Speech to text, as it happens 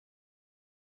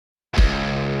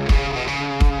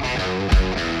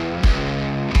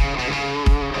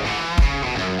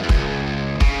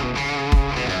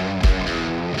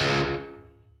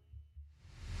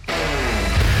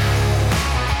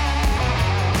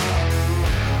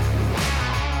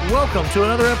welcome to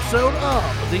another episode of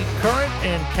the Current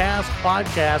and Cask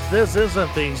Podcast. This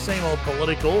isn't the same old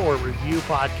political or review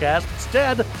podcast.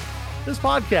 Instead, this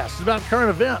podcast is about current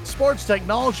events, sports,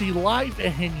 technology, life,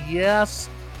 and yes,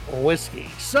 whiskey.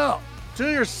 So, do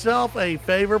yourself a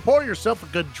favor, pour yourself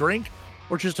a good drink,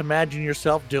 or just imagine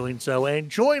yourself doing so, and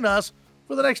join us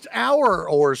for the next hour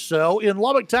or so. In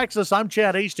Lubbock, Texas, I'm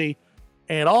Chad Hasty,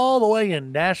 and all the way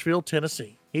in Nashville,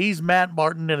 Tennessee, he's Matt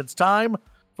Martin, and it's time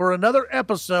for another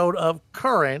episode of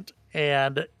Current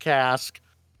and Cask.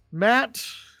 Matt,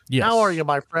 yes. How are you,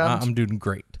 my friend? I'm doing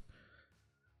great.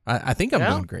 I think I'm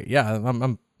doing great. Yeah,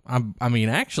 I mean,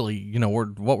 actually, you know,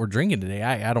 what we're drinking today,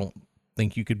 I don't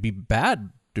think you could be bad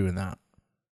doing that.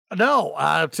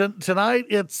 No, tonight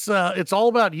it's all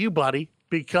about you, buddy,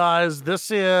 because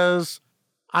this is,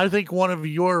 I think, one of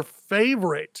your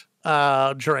favorite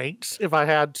drinks. If I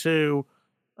had to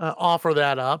offer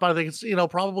that up, I think it's, you know,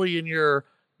 probably in your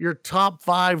top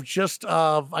five, just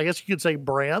of, I guess you could say,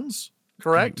 brands.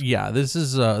 Correct? Yeah, this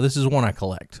is one I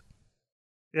collect.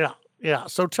 Yeah.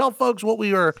 So tell folks what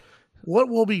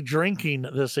we'll be drinking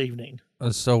this evening.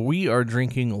 So we are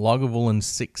drinking Lagavulin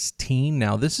 16.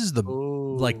 Now this is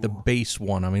the base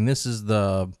one. I mean, this is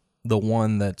the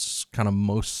one that's kind of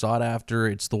most sought after.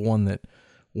 It's the one that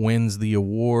wins the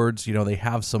awards. You know, they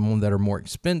have some that are more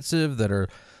expensive, that are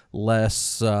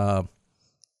less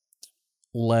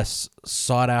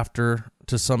sought after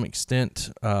to some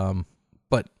extent.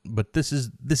 But this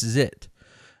is it.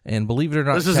 And believe it or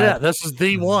not, this is it. This is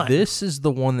the one. This is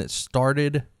the one that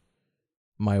started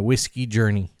my whiskey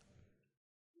journey.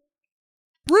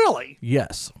 Really?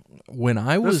 Yes.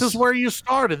 This is where you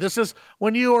started. This is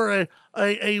when you were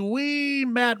a wee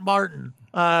Matt Martin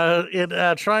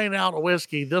in trying out a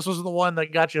whiskey. This was the one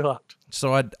that got you hooked.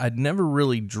 So I'd never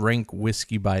really drank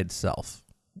whiskey by itself.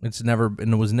 It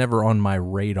was never on my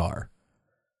radar.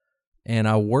 And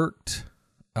I worked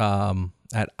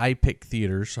at IPIC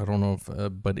theaters. I don't know if,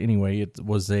 but anyway, it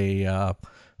was a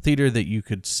theater that you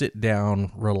could sit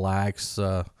down, relax.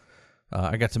 I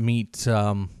got to meet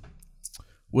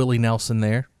Willie Nelson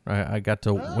there. I got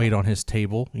to wait on his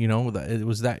table. You know, it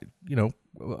was that, you know,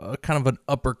 kind of an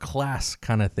upper class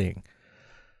kind of thing.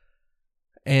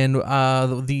 And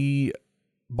the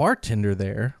bartender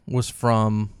there was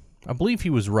from, I believe he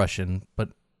was Russian, but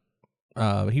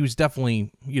he was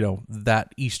definitely, you know,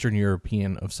 that Eastern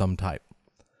European of some type.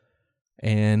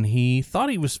 And he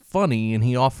thought he was funny, and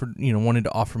he wanted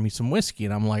to offer me some whiskey.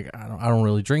 And I'm like, I don't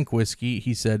really drink whiskey.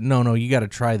 He said, no, you got to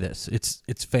try this.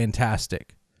 It's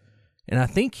fantastic. And I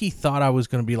think he thought I was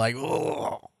going to be like,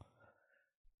 oh,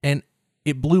 and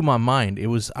it blew my mind.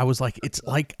 I was like, it's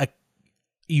like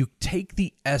you take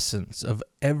the essence of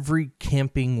every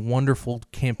wonderful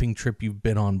camping trip you've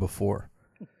been on before,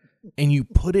 and you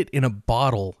put it in a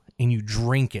bottle and you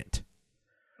drink it.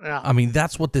 Yeah. I mean,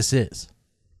 that's what this is.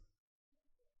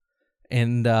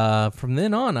 And from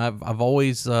then on, I've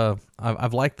always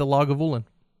I've liked the Lagavulin.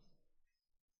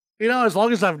 You know, as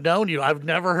long as I've known you, I've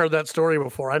never heard that story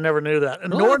before. I never knew that,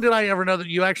 and nor did I ever know that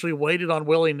you actually waited on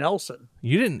Willie Nelson.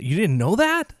 You didn't know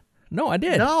that? No, I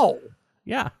did. No.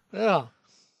 Yeah. Yeah.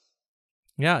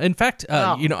 Yeah. In fact,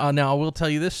 you know, now I will tell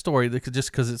you this story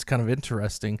just because it's kind of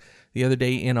interesting. The other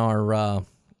day in our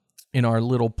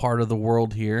little part of the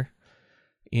world here,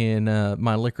 in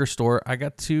my liquor store, I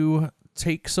got to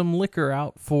take some liquor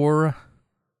out for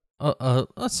a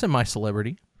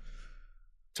semi-celebrity.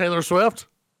 Taylor Swift?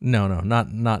 No,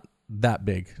 not that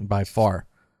big by far.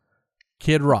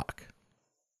 Kid Rock.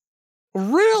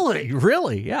 Really?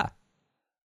 Really, yeah.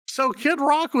 So Kid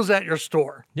Rock was at your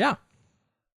store? Yeah.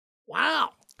 Wow.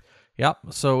 Yep.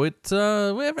 So it's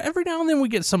every now and then we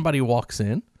get somebody who walks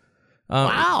in.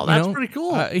 Wow, that's pretty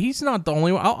cool. He's not the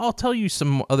only one. I'll tell you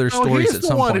some other stories at some point. He's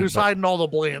the one who's hiding all the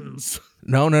blends.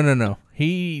 No.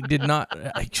 He did not.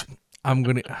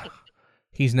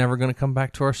 He's never gonna come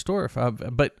back to our store.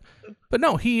 But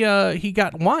no, he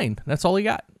got wine. That's all he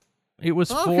got. It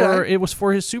was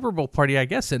for his Super Bowl party, I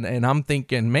guess. And I'm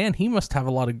thinking, man, he must have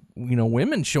a lot of, you know,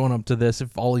 women showing up to this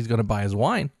if all he's gonna buy is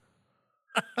wine.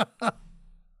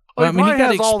 Well, I mean, he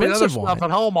got all the other stuff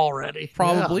at home already.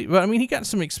 Probably. Yeah. But I mean, he got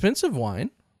some expensive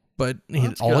wine, but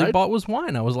all he bought was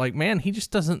wine. I was like, man, he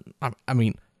just doesn't. I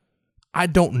mean, I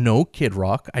don't know Kid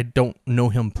Rock. I don't know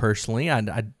him personally.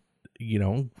 I you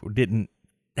know, didn't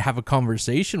have a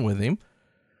conversation with him,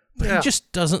 but he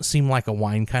just doesn't seem like a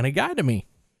wine kind of guy to me.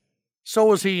 So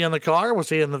was he in the car? Was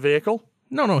he in the vehicle?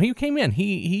 No, he came in.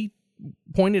 He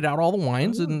pointed out all the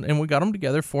wines and we got them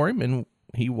together for him, and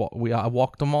I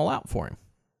walked them all out for him.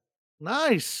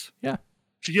 Nice. Yeah.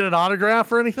 Did you get an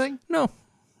autograph or anything? No.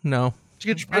 Did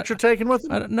you get your picture taken with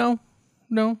him?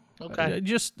 No. Okay.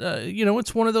 Just,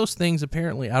 it's one of those things.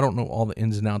 Apparently, I don't know all the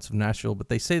ins and outs of Nashville, but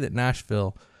they say that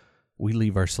Nashville, we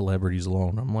leave our celebrities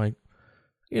alone. I'm like,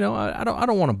 I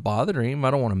don't want to bother him.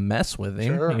 I don't want to mess with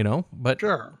him, Sure. but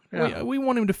Sure. Yeah. we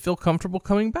want him to feel comfortable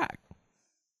coming back.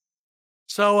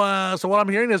 So what I'm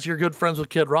hearing is you're good friends with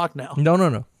Kid Rock now.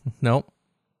 No.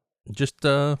 Just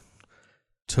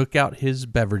took out his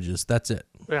beverages. That's it.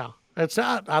 Yeah. It's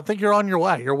not. I think you're on your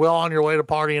way. You're well on your way to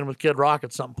partying with Kid Rock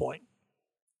at some point.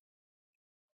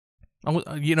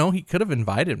 He could have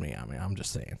invited me. I mean, I'm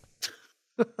just saying.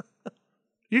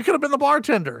 You could have been the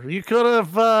bartender. You could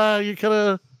have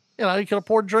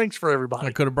poured drinks for everybody.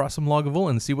 I could have brought some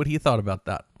Lagavulin and see what he thought about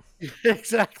that.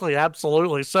 Exactly.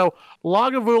 Absolutely. So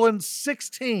Lagavulin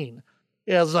 16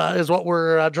 is what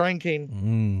we're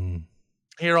drinking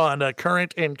here on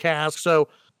Current and Cask. So,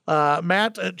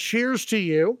 Matt, cheers to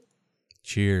you.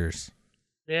 Cheers.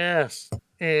 Yes.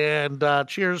 And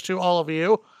cheers to all of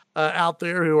you out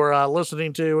there who are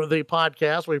listening to the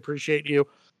podcast. We appreciate you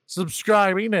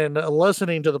subscribing and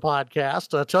listening to the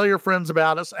podcast. Tell your friends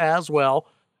about us as well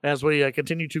as we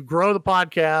continue to grow the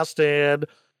podcast and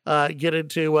get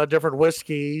into different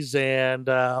whiskeys and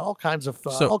all kinds of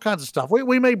stuff.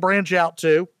 We may branch out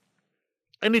to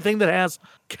anything that has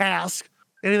cask,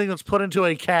 anything that's put into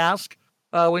a cask.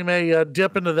 We may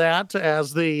dip into that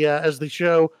as the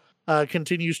show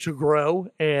continues to grow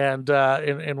and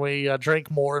we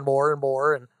drink more and more and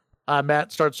more. And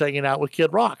Matt starts hanging out with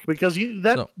Kid Rock because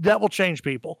that will change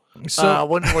people. So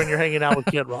when you're hanging out with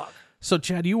Kid Rock. So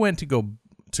Chad, you went to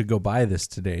go buy this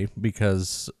today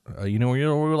because we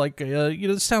were like,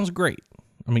 this sounds great.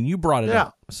 I mean, you brought it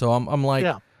up, so I'm like,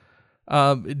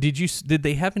 did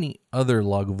they have any other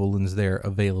Lagavulins there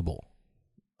available?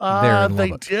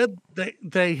 They did.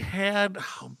 They had.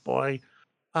 Oh boy,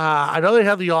 I know they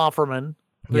had the Offerman,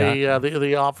 the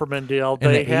Offerman deal.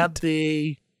 They had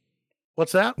the.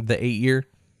 What's that? The 8-year.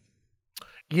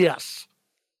 Yes,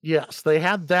 they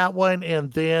had that one,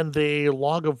 and then the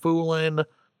Lagavulin.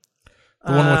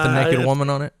 The one with the naked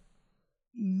woman on it?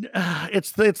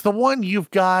 It's the one you've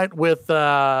got with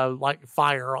like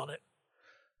fire on it.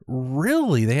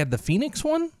 Really? They had the Phoenix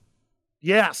one?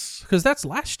 Yes. Because that's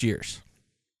last year's.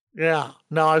 Yeah.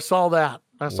 No, I saw that.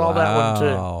 I saw that one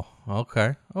too.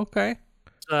 Okay.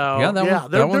 So,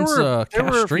 that one's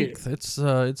cash strength.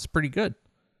 It's pretty good.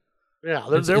 Yeah,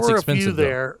 there were a few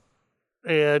there.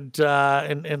 And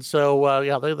so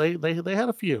they had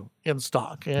a few in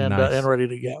stock and and ready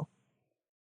to go.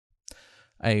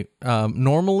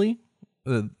 Normally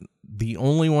the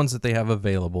only ones that they have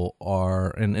available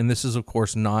are, and this is of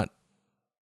course not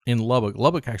in Lubbock.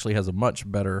 Lubbock actually has a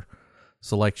much better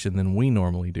selection than we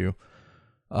normally do.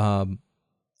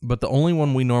 But the only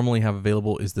one we normally have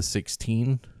available is the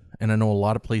 16, and I know a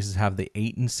lot of places have the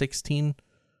 8 and 16,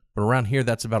 but around here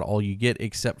that's about all you get,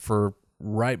 except for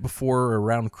right before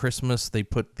around Christmas they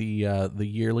put the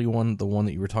yearly one, the one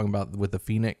that you were talking about with the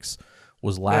Phoenix.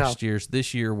 Was last year's.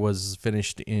 This year was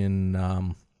finished in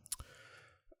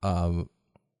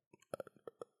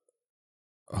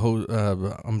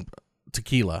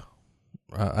tequila.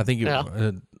 I think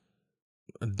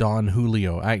Don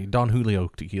Julio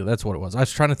tequila. That's what it was. I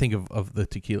was trying to think of the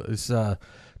tequila. It's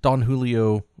Don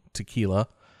Julio tequila,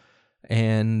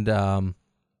 and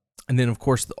then of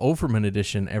course the Overman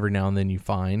edition. Every now and then you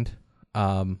find,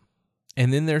 and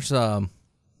then there's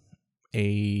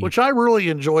which I really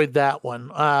enjoyed that one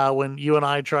when you and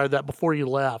I tried that before you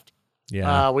left.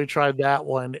 Yeah, we tried that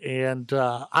one, and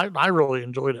I really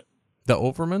enjoyed it. The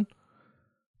Overman.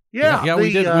 Yeah,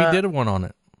 we did one on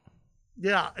it.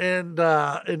 Yeah,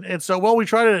 and so we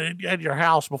tried it at your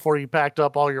house before you packed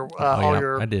up all your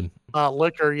I did.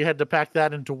 Liquor. You had to pack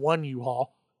that into one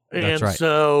U-Haul, That's right.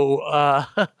 So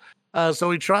so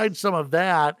we tried some of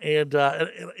that, and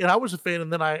I was a fan,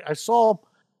 and then I saw.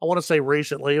 I want to say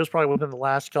recently, it was probably within the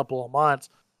last couple of months,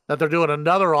 that they're doing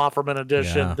another Offerman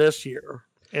edition this year.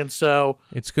 And so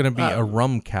it's going to be a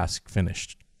rum cask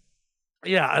finished.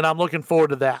 Yeah, and I'm looking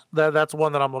forward to that. That's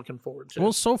one that I'm looking forward to.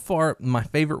 Well, so far, my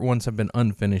favorite ones have been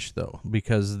unfinished, though,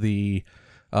 because the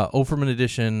Offerman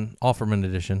edition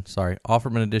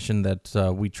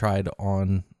that we tried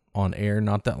on air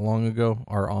not that long ago,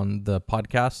 or on the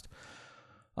podcast,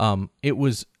 it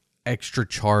was extra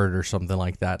charred or something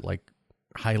like that, like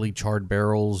highly charred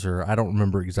barrels, or I don't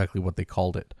remember exactly what they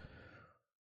called it,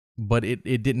 but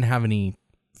it didn't have any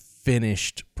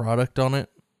finished product on it.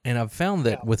 And I've found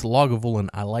that with Lagavulin,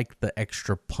 I like the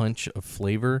extra punch of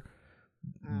flavor,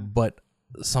 but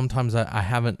sometimes I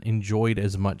haven't enjoyed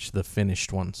as much the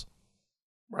finished ones.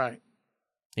 Right.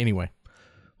 Anyway,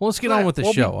 well, let's get on with the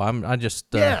show. I'm just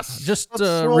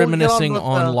reminiscing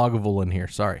on Lagavulin here.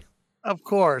 Sorry. Of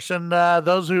course. And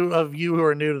those of you who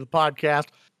are new to the podcast,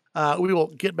 we will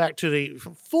get back to the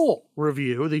full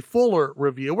review, the fuller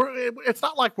review. It's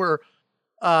not like we're,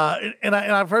 and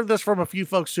I've heard this from a few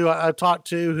folks who I talked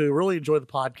to who really enjoy the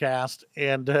podcast,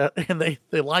 and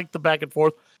they like the back and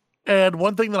forth. And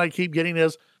one thing that I keep getting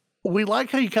is, we like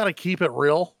how you kind of keep it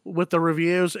real with the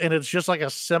reviews, and it's just like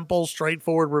a simple,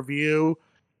 straightforward review,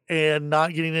 and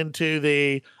not getting into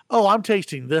the, oh, I'm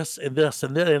tasting this and this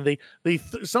and then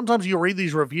sometimes you read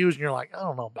these reviews and you're like, I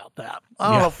don't know about that.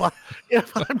 I don't know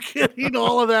if I'm getting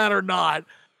all of that or not.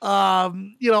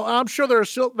 I'm sure there's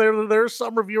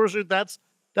some reviewers who that's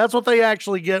what they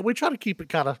actually get. We try to keep it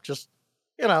kind of just,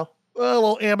 a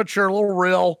little amateur, a little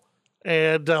real.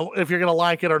 And if you're going to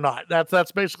like it or not,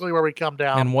 that's basically where we come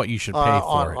down. And what you should pay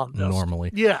for it normally.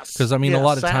 Yes. Because, a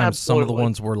lot of times absolutely. some of the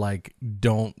ones were like,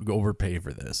 don't overpay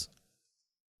for this.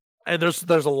 And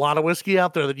there's a lot of whiskey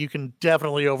out there that you can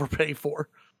definitely overpay for.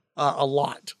 A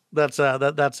lot that's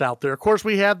out there. Of course,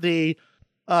 we had the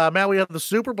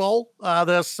Super Bowl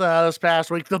this past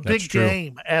week, the big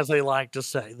game, as they like to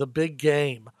say, the big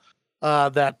game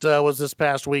that was this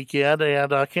past weekend,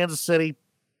 and Kansas City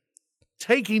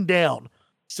taking down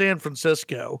San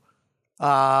Francisco.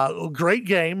 Great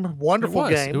game, wonderful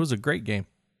game. It was a great game.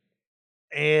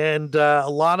 And a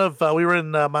lot of, we were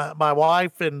in, my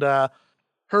wife and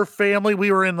her family,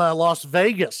 we were in Las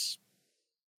Vegas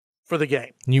for the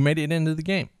game. You made it into the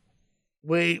game.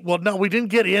 No, we didn't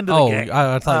get into the game.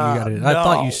 I thought you got in. I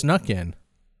thought you snuck in.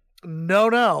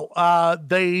 No.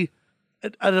 They,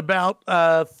 at about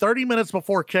 30 minutes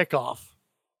before kickoff,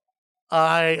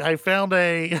 I found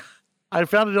a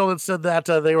deal that said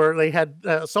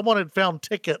that someone had found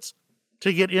tickets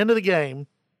to get into the game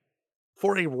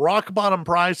for a rock bottom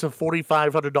price of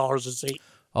 $4,500 a seat.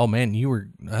 Oh man,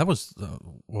 that was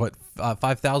what,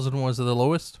 5,000 was the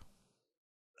lowest?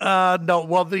 No,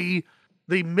 well the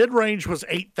mid range was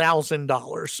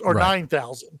 $8,000 or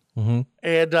 $9,000,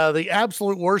 and the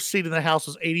absolute worst seat in the house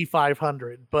was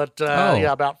 $8,500. But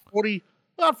about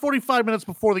 45 minutes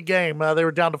before the game, they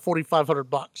were down to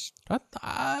 $4,500.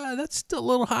 That's still a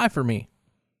little high for me.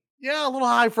 Yeah, a little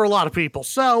high for a lot of people.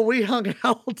 So we hung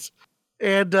out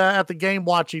and at the game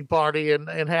watching party and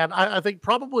had, I think,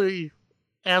 probably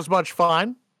as much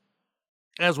fun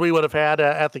as we would have had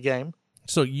at the game.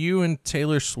 So you and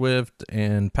Taylor Swift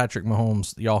and Patrick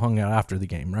Mahomes, y'all hung out after the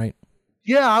game, right?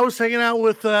 Yeah, I was hanging out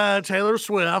with Taylor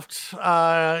Swift.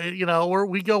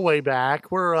 We go way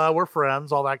back. We're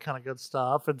friends, all that kind of good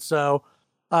stuff. And so,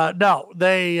 no,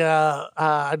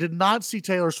 I did not see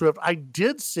Taylor Swift. I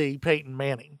did see Peyton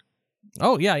Manning.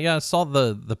 Oh yeah, I saw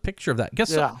the picture of that.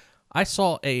 Yeah. I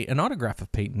saw an autograph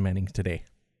of Peyton Manning today.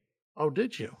 Oh,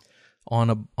 did you? On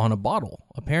a bottle.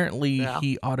 Apparently,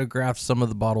 he autographed some of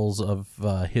the bottles of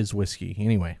his whiskey.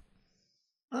 Anyway.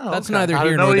 Oh, that's okay. neither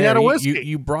here nor there.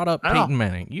 You brought up Yeah. Peyton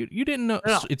Manning. You didn't know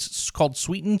it's called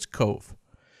Sweeten's Cove,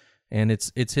 and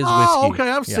it's his whiskey. Oh, okay,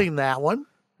 I've seen that one.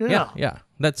 Yeah,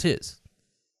 that's his.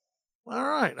 All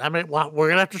right. I mean, well, we're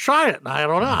gonna have to try it. I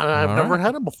don't know. I've never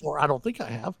had it before. I don't think I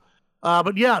have.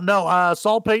 But yeah, no.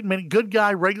 Saw Peyton Manning, good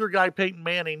guy, regular guy, Peyton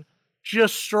Manning,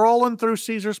 just strolling through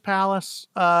Caesar's Palace,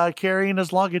 carrying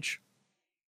his luggage.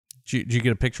 Did you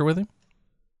get a picture with him?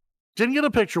 Didn't get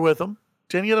a picture with him.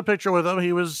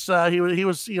 He was he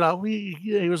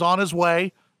was on his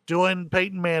way doing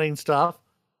Peyton Manning stuff.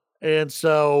 And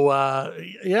so,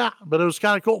 but it was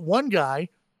kind of cool. One guy,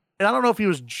 and I don't know if he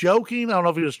was joking, I don't know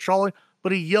if he was trolling,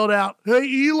 but he yelled out, "Hey,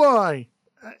 Eli."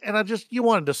 And you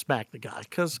wanted to smack the guy,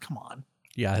 because come on.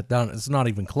 Yeah, it's not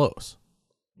even close.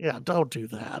 Yeah, don't do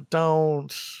that.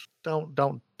 Don't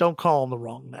call him the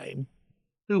wrong name.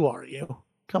 Who are you?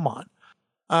 Come on.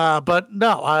 But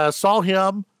no, I saw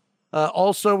him.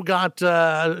 Also got,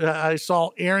 I saw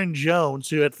Aaron Jones,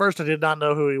 who at first I did not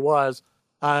know who he was.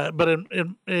 But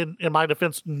in my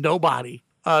defense, nobody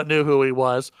knew who he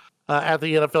was at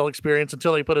the NFL Experience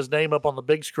until he put his name up on the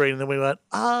big screen. And then we went,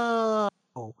 oh,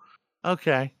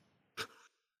 okay.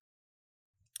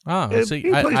 Oh,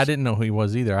 see, I didn't know who he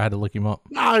was either. I had to look him up.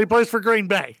 No, he plays for Green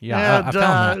Bay. Yeah, and, I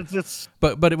found that.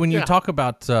 But when you talk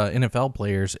about NFL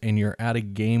players and you're at a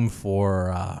game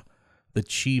for the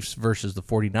Chiefs versus the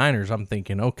 49ers, I'm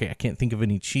thinking, okay, I can't think of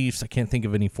any Chiefs. I can't think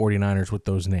of any 49ers with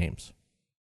those names.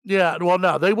 Yeah, well,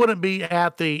 no, they wouldn't be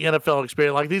at the NFL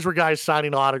Experience. Like, these were guys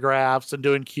signing autographs and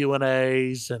doing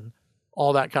Q&As and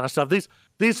all that kind of stuff. These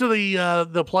are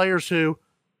the players who,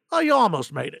 you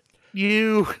almost made it.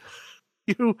 You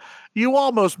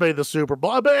almost made the Super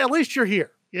Bowl, but at least you're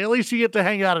here. At least you get to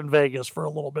hang out in Vegas for a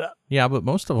little bit. Yeah, but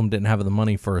most of them didn't have the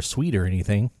money for a suite or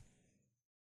anything.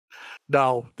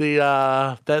 No,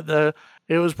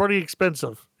 it was pretty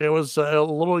expensive. It was a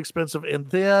little expensive. And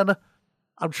then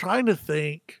I'm trying to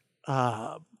think,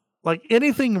 like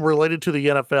anything related to the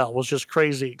NFL was just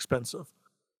crazy expensive.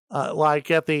 Like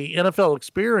at the NFL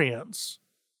Experience,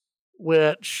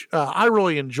 which I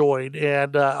really enjoyed,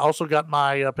 and also got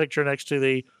my picture next to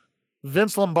the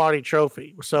Vince Lombardi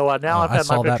Trophy. So now I've had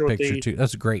my picture with the too.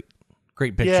 That's great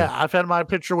picture. Yeah, I've had my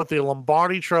picture with the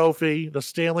Lombardi Trophy, the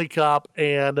Stanley Cup,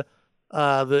 and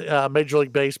the Major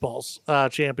League Baseball's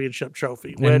championship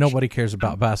trophy. And nobody cares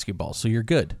about basketball, so you're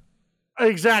good.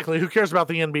 Exactly. Who cares about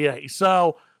the NBA?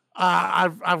 So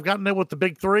I've gotten it with the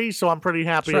big three, so I'm pretty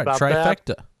happy about Trifecta.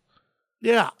 that.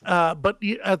 Yeah, but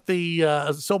at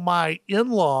the so my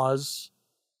in-laws,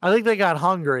 I think they got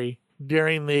hungry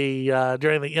during the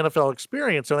NFL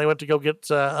Experience, and they went to go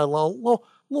get a little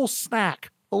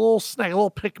snack, a little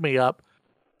pick-me-up.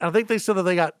 And I think they said that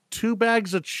they got 2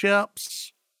 bags of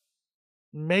chips,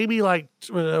 maybe like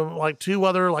 2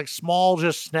 other like small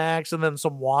just snacks, and then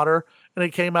some water, and it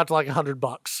came out to like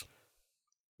 $100.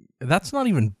 That's not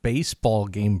even baseball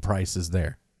game prices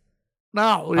there.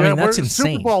 No, I mean, that's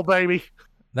insane. Super Bowl, baby.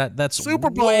 That's Super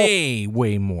Bowl.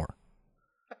 way more.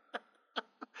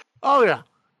 Oh yeah,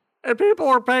 and people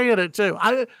were paying it too.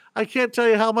 I can't tell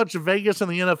you how much Vegas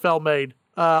and the NFL made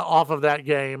off of that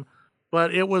game,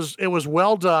 but it was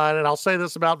well done. And I'll say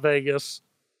this about Vegas,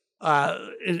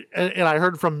 and I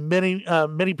heard from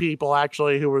many people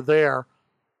actually who were there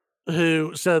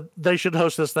who said they should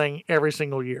host this thing every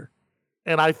single year.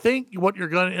 And I think what you're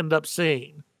going to end up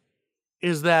seeing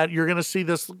is that you're going to see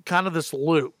this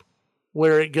loop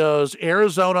where it goes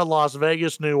Arizona, Las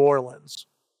Vegas, New Orleans.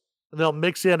 And they'll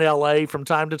mix in LA from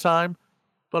time to time.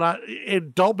 But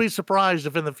don't be surprised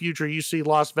if in the future you see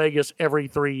Las Vegas every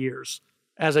 3 years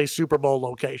as a Super Bowl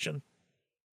location.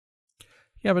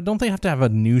 Yeah, but don't they have to have a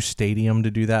new stadium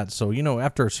to do that? So,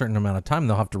 after a certain amount of time,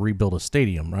 they'll have to rebuild a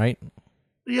stadium, right?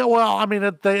 Yeah, well, I mean,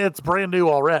 it's brand new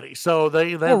already. So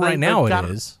right now it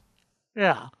is.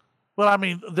 Yeah. But I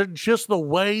mean, just the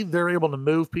way they're able to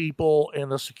move people and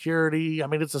the security. I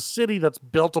mean, it's a city that's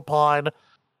built upon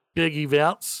big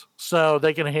events, so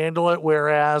they can handle it,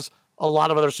 whereas a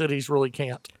lot of other cities really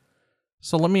can't.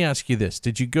 So let me ask you this: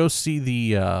 did you go see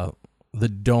the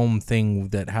dome thing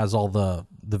that has all the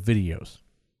videos?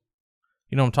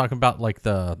 You know what I'm talking about, like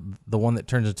the one that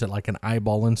turns into like an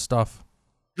eyeball and stuff.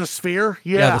 The Sphere,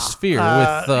 yeah the Sphere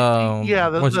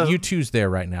with U2's there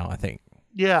right now, I think.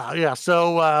 Yeah.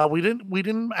 So we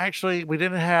didn't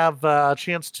have a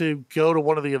chance to go to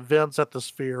one of the events at the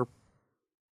Sphere,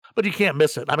 but you can't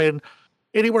miss it. I mean,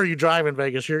 anywhere you drive in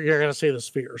Vegas, you're going to see the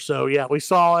Sphere. So yeah, we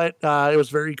saw it. It was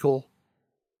very cool.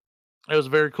 It was a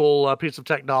very cool piece of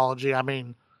technology. I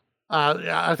mean,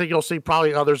 I think you'll see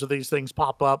probably others of these things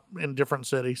pop up in different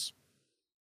cities.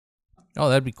 Oh,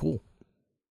 that'd be cool.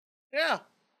 Yeah.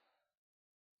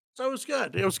 So it was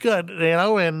good. It was good,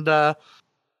 and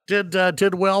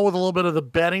did well with a little bit of the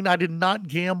betting. I did not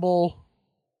gamble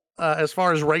as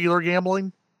far as regular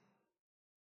gambling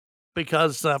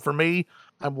because for me,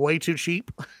 I'm way too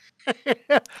cheap.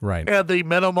 Right. And the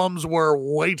minimums were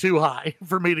way too high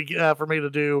for me to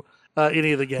do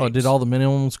any of the games. Oh, did all the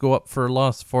minimums go up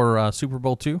for Super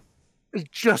Bowl II? It's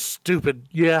just stupid.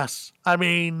 Yes. I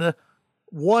mean,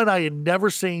 one, I had never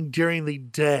seen during the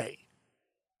day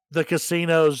the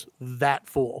casinos that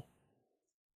full.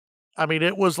 I mean,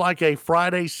 it was like a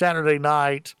Friday, Saturday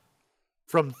night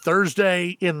from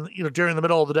Thursday during the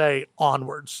middle of the day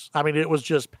onwards. I mean, it was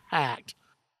just packed.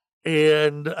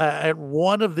 And at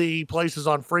one of the places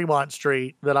on Fremont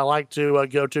Street that I like to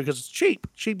go to because it's cheap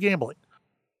gambling,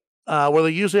 where they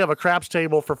usually have a craps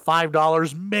table for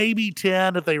 $5, maybe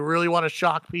 $10 if they really want to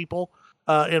shock people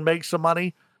and make some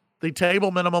money. The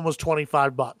table minimum was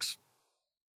 $25.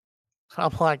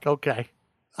 I'm like, okay,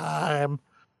 I'm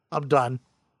done.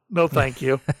 No, thank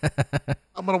you.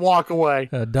 I'm gonna walk away.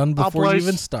 Done before you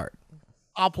even start.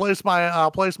 I'll place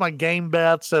my game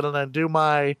bets and then do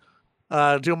my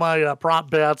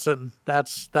prop bets, and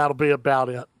that'll be about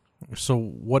it. So,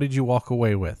 what did you walk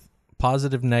away with?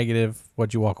 Positive, negative?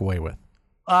 What'd you walk away with?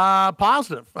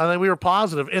 Positive. I think we were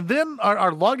positive, and then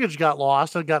our luggage got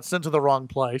lost and got sent to the wrong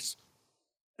place.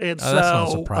 And that's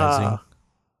not surprising.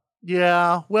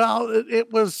 Yeah. Well,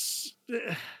 it was.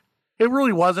 It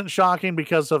really wasn't shocking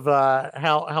because of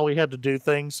how we had to do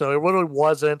things. So it really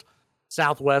wasn't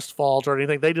Southwest fault or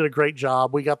anything. They did a great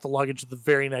job. We got the luggage the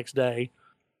very next day,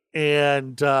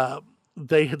 and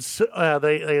they had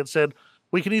said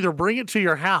we can either bring it to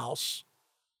your house,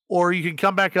 or you can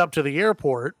come back up to the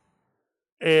airport,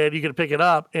 and you can pick it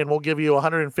up, and we'll give you a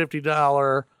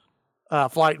 $150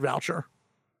 flight voucher.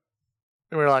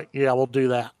 And we're like, yeah, we'll do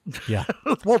that. Yeah,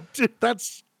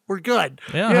 we're we're good.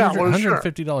 Yeah, well,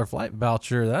 $150 flight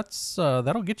voucher. That's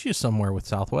that'll get you somewhere with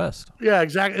Southwest. Yeah,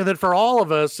 exactly. And then for all of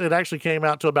us, it actually came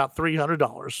out to about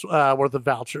 $300 worth of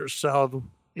vouchers. So,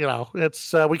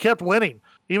 it's we kept winning.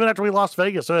 Even after we lost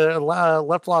Vegas,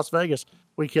 left Las Vegas,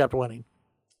 we kept winning.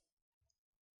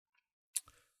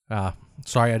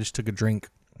 Sorry, I just took a drink.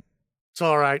 It's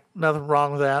all right. Nothing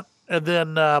wrong with that. And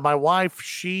then my wife,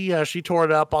 she tore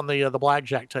it up on the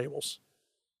blackjack tables.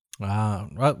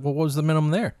 What was the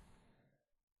minimum there?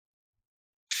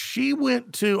 She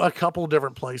went to a couple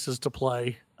different places to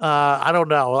play. I don't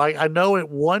know. I know at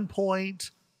one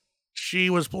point she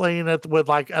was playing at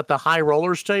the high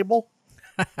rollers table,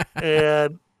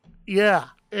 and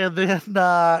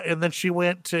then she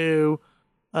went to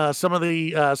some of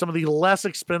the less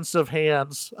expensive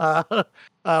hands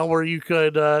where you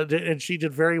could, and she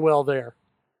did very well there.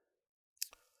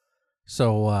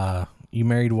 So you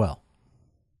married well.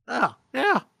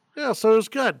 Yeah. So it was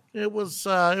good. It was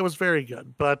very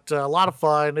good, but a lot of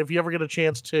fun. If you ever get a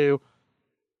chance to,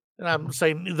 and I'm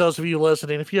saying those of you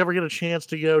listening, if you ever get a chance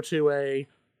to go to a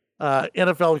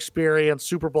NFL experience,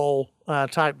 Super Bowl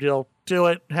type deal, do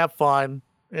it. Have fun.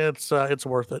 It's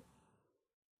worth it.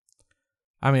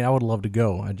 I mean, I would love to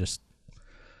go. I just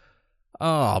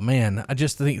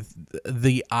think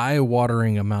the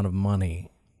eye-watering amount of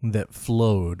money that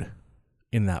flowed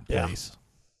in that place. Yeah.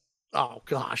 Oh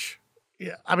gosh.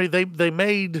 Yeah. I mean, they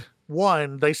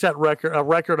set a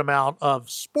record amount of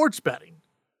sports betting.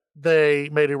 They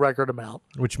made a record amount,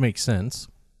 which makes sense.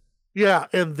 Yeah.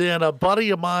 And then a buddy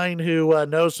of mine who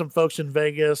knows some folks in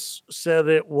Vegas said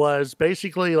it was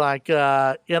basically like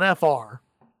NFR,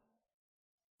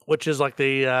 which is like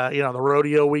the the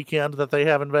rodeo weekend that they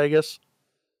have in Vegas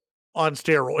on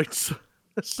steroids.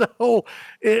 So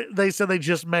they said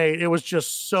it was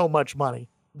just so much money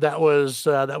that was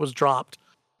dropped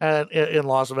in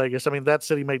Las Vegas. I mean, that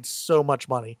city made so much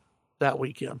money that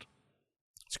weekend.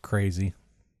 It's crazy.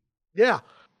 Yeah.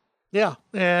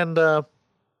 And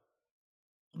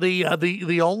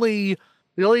the only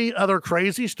other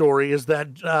crazy story is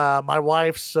that my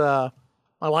wife's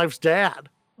dad,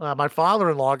 my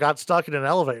father-in-law, got stuck in an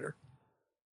elevator.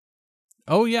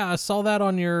 Oh yeah, I saw that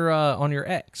on your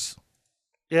X.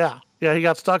 Yeah, he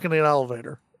got stuck in an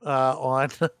elevator on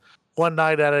one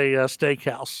night at a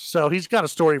steakhouse. So he's got a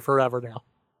story forever now.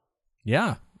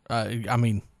 Yeah, I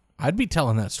mean, I'd be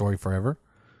telling that story forever.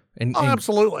 And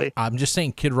absolutely. I'm just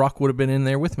saying, Kid Rock would have been in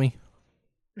there with me.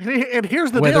 And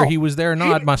here's the deal. Whether he was there or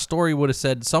not, my story would have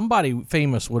said somebody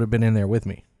famous would have been in there with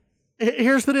me.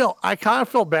 Here's the deal. I kind of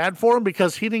feel bad for him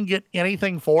because he didn't get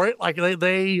anything for it. Like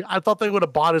I thought they would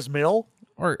have bought his meal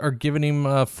or given him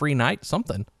a free night,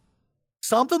 something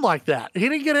like that. He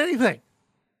didn't get anything,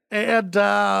 and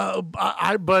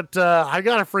I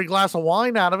got a free glass of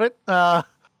wine out of it.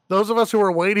 Those of us who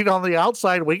were waiting on the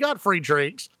outside, we got free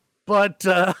drinks, but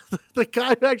the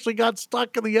guy who actually got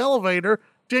stuck in the elevator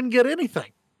didn't get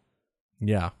anything.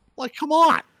 Yeah, like come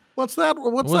on, what's that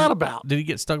about? Did he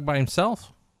get stuck by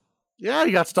himself? Yeah,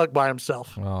 he got stuck by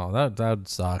himself. Oh, that'd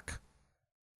suck.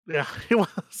 Yeah, he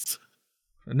was.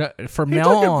 No, from he now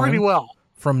took on, it pretty well.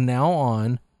 From now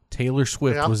on, Taylor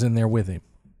Swift was in there with him.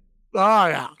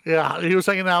 Oh yeah. He was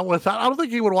hanging out with. I don't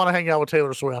think he would want to hang out with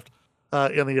Taylor Swift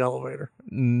in the elevator.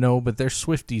 No, but there's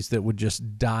Swifties that would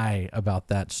just die about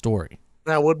that story.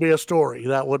 That would be a story.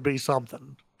 That would be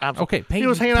something. Absolutely. Okay, he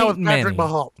was hanging out with Patrick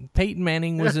Mahomes. Peyton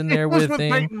Manning was in there with him.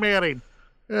 Peyton Manning.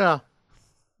 Yeah.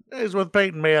 He's with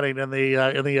Peyton Manning in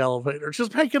the elevator.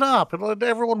 Just make it up, and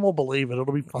everyone will believe it.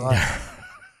 It'll be fine.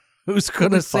 Who's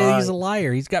gonna say he's a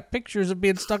liar? He's got pictures of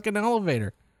being stuck in an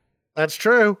elevator. That's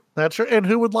true. And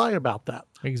who would lie about that?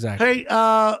 Exactly.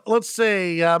 Hey, let's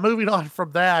see. Moving on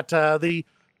from that, the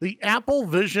Apple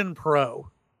Vision Pro.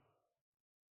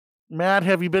 Matt,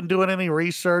 have you been doing any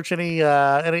research? Any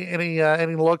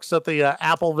looks at the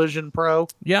Apple Vision Pro?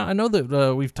 Yeah, I know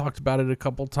that we've talked about it a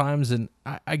couple times, and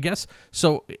I guess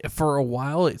so. For a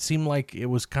while, it seemed like it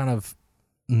was kind of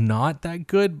not that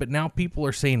good, but now people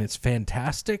are saying it's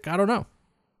fantastic. I don't know.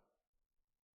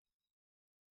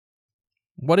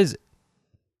 What is it?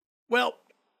 Well,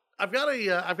 I've got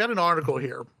an article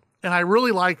here, and I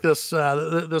really like this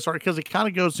article because it kind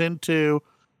of goes into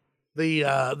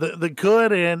the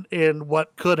good and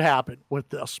what could happen with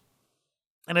this,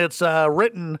 and it's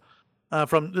written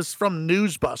from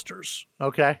Newsbusters.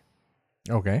 Okay,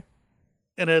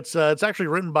 and it's actually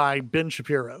written by Ben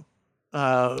Shapiro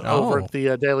over at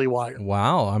the Daily Wire.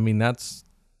 Wow, I mean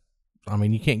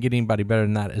you can't get anybody better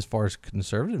than that as far as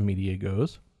conservative media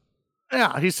goes.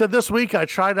 Yeah, he said, this week I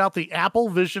tried out the Apple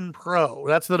Vision Pro.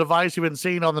 That's the device you've been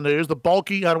seeing on the news, the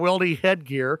bulky, unwieldy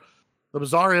headgear The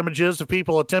bizarre images of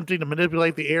people attempting to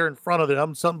manipulate the air in front of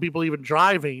them, some people even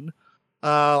driving,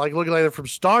 like looking like they're from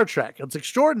Star Trek. It's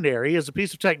extraordinary as a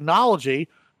piece of technology.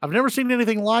 I've never seen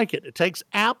anything like it. It takes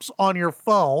apps on your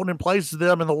phone and places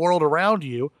them in the world around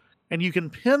you, and you can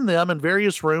pin them in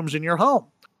various rooms in your home.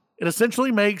 It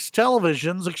essentially makes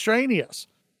televisions extraneous.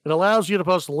 It allows you to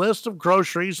post lists of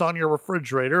groceries on your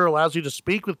refrigerator, allows you to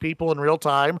speak with people in real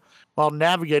time while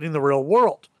navigating the real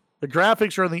world. The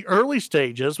graphics are in the early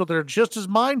stages, but they're just as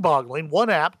mind-boggling.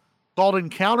 One app called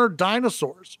Encounter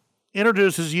Dinosaurs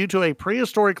introduces you to a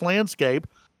prehistoric landscape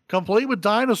complete with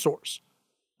dinosaurs.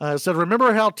 It said,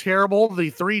 remember how terrible the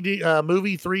 3D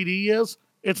movie 3D is?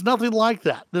 It's nothing like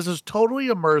that. This is totally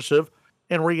immersive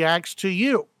and reacts to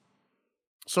you.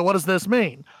 So what does this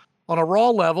mean? On a raw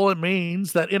level, it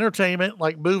means that entertainment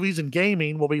like movies and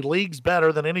gaming will be leagues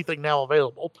better than anything now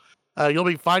available. You'll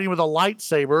be fighting with a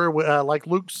lightsaber like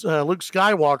Luke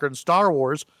Skywalker in Star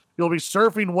Wars. You'll be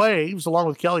surfing waves along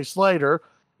with Kelly Slater.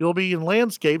 You'll be in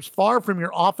landscapes far from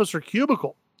your office or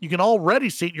cubicle. You can already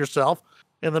seat yourself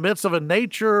in the midst of a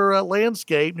nature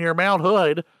landscape near Mount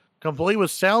Hood, complete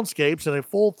with soundscapes and a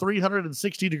full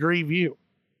 360-degree view.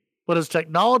 But as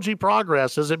technology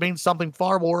progresses, it means something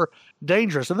far more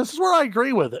dangerous. And this is where I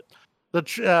agree with it.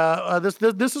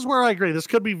 This is where I agree. This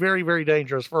could be very, very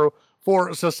dangerous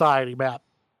for society, Matt.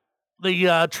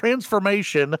 The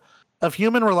transformation of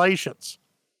human relations.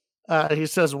 He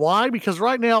says, why? Because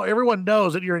right now, everyone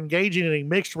knows that you're engaging in a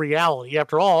mixed reality.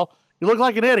 After all, you look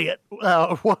like an idiot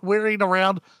wearing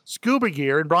around scuba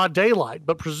gear in broad daylight.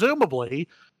 But presumably,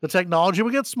 the technology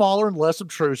will get smaller and less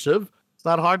obtrusive. It's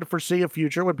not hard to foresee a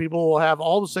future when people will have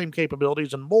all the same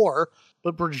capabilities and more,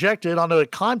 but projected onto a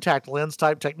contact lens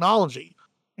type technology.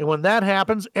 And when that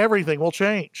happens, everything will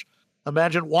change.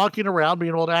 Imagine walking around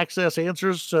being able to access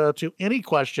answers to any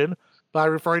question by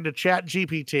referring to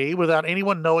ChatGPT without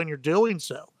anyone knowing you're doing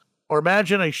so. Or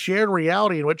imagine a shared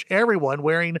reality in which everyone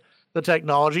wearing the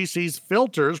technology sees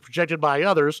filters projected by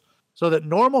others so that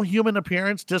normal human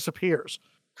appearance disappears,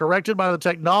 corrected by the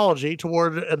technology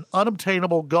toward an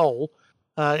unobtainable goal.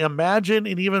 Imagine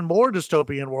an even more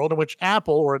dystopian world in which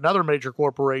Apple or another major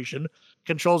corporation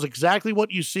controls exactly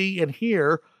what you see and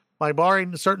hear by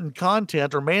barring certain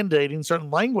content or mandating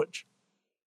certain language.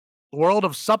 The world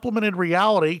of supplemented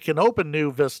reality can open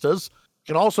new vistas,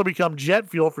 can also become jet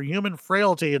fuel for human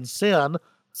frailty and sin, the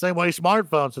same way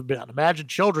smartphones have been. Imagine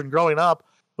children growing up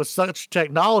with such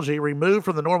technology removed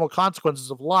from the normal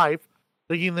consequences of life,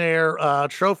 thinking they're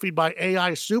trophied by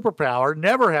AI superpower,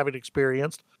 never having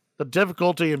experienced the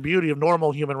difficulty and beauty of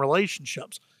normal human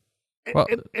relationships. Well,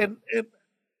 and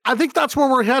I think that's where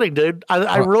we're heading, dude.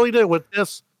 I really do with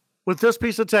this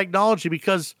piece of technology,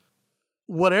 because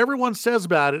what everyone says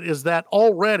about it is that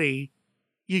already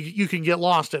you can get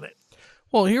lost in it.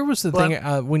 Well, here was the thing.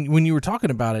 When you were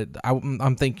talking about it,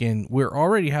 I'm thinking we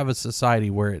already have a society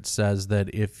where it says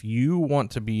that if you want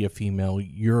to be a female,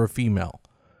 you're a female.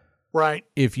 Right.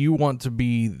 If you want to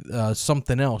be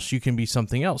something else, you can be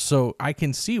something else. So I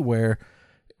can see where,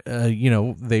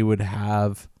 they would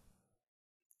have,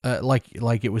 like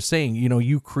it was saying,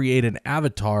 you create an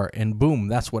avatar and boom,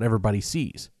 that's what everybody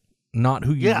sees. Not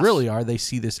who you really are. They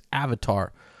see this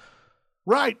avatar.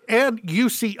 Right. And you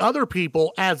see other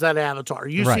people as that avatar.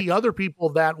 You see other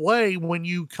people that way when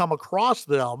you come across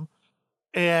them.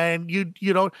 And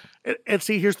and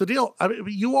see, here's the deal. I mean,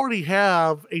 you already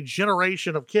have a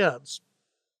generation of kids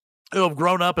who have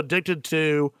grown up addicted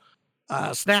to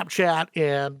Snapchat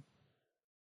and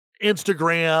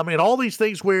Instagram and all these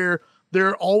things where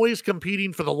they're always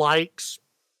competing for the likes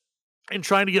and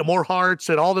trying to get more hearts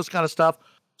and all this kind of stuff.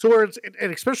 So where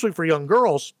and especially for young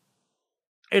girls,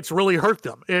 it's really hurt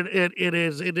them. It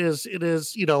is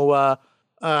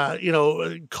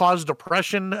caused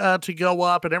depression to go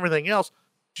up and everything else.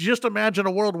 Just imagine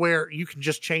a world where you can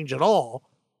just change it all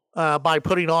by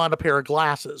putting on a pair of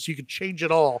glasses. You can change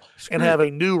it all and have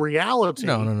a new reality.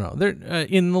 No.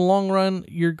 In the long run,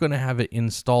 you're going to have it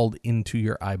installed into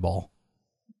your eyeball.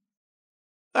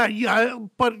 Yeah,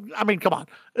 but I mean, come on.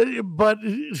 But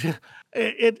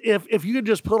if you could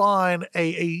just put on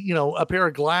a pair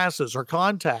of glasses or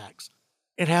contacts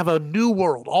and have a new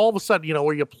world, all of a sudden,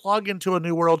 where you plug into a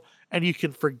new world and you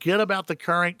can forget about the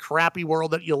current crappy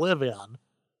world that you live in.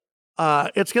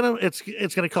 It's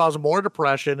gonna cause more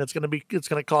depression. It's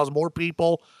gonna cause more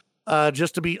people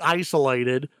just to be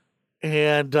isolated,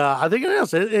 and I think it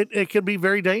is. It can be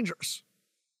very dangerous.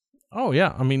 Oh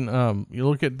yeah, I mean, you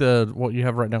look at what you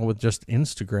have right now with just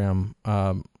Instagram.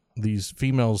 These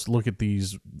females look at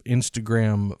these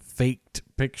Instagram faked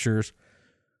pictures,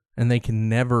 and they can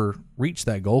never reach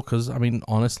that goal because, I mean,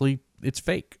 honestly, it's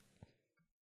fake.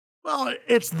 Well,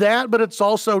 it's that, but it's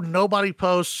also nobody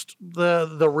posts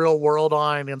the real world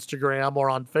on Instagram or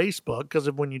on Facebook, because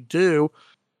when you do,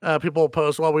 people will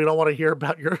post, well, we don't want to hear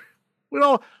about your we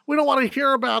don't want to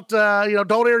hear about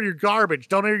don't air your garbage,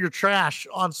 don't air your trash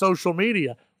on social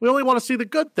media. We only want to see the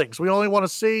good things. We only want to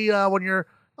see when you're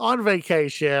on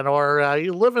vacation or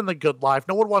you live in the good life.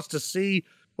 No one wants to see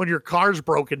when your car's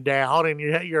broken down and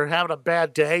you're having a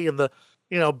bad day and the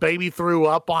baby threw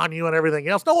up on you and everything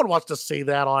else. No one wants to see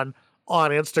that on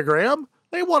Instagram.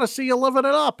 They want to see you living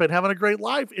it up and having a great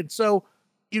life. And so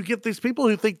you get these people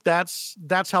who think that's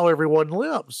how everyone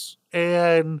lives.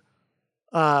 And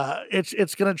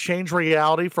it's going to change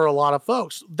reality for a lot of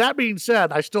folks. That being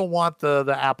said, I still want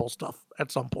the Apple stuff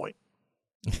at some point.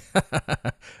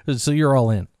 So you're all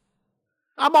in.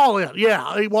 I'm all in.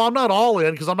 Yeah. Well, I'm not all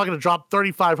in because I'm not going to drop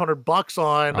 $3,500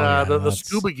 on the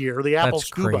scuba gear, the Apple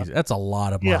Scuba. Crazy. That's a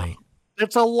lot of money. Yeah,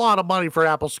 it's a lot of money for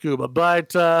Apple Scuba,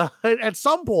 but at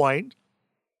some point,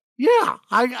 yeah,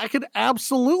 I could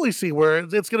absolutely see where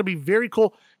it's going to be very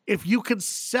cool if you can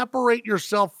separate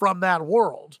yourself from that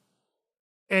world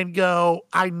and go,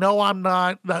 I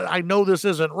know this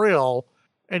isn't real,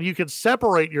 and you can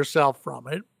separate yourself from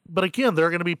it. But again, there are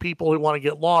going to be people who want to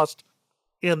get lost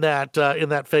in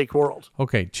that fake world.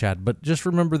 Okay, Chad, but just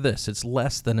remember this. It's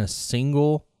less than a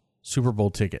single Super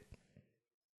Bowl ticket.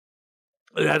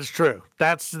 That's true.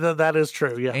 That is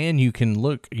true, yeah. And you can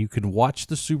watch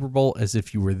the Super Bowl as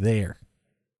if you were there.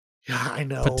 Yeah, I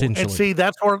know. Potentially. And see,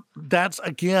 that's where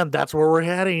we're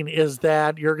heading, is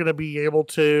that you're going to be able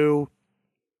to,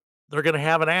 they're going to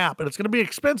have an app, and it's going to be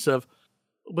expensive,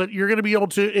 but you're going to be able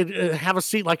to have a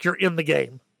seat like you're in the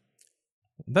game.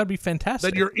 That'd be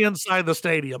fantastic. That you're inside the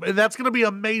stadium. And that's going to be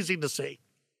amazing to see.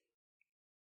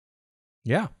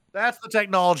 Yeah. That's the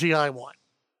technology I want.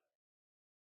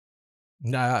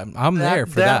 I'm there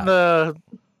for that.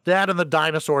 That and the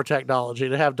dinosaur technology,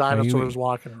 to have dinosaurs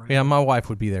walking around. Yeah, my wife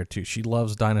would be there too. She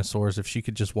loves dinosaurs. If she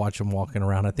could just watch them walking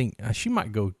around, I think she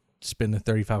might go spend the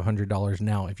 $3,500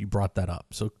 now if you brought that up.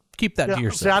 So keep that to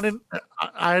yourself. See,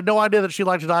 I had no idea that she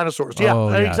liked dinosaurs.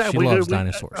 Yeah, exactly. She loves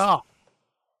dinosaurs.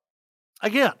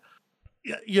 Again,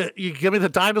 you give me the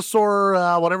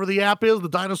dinosaur, whatever the app is, the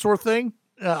dinosaur thing.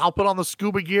 I'll put on the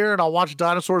scuba gear and I'll watch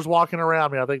dinosaurs walking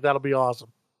around me. I think that'll be awesome.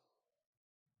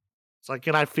 It's like,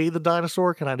 can I feed the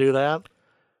dinosaur? Can I do that?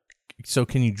 So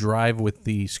can you drive with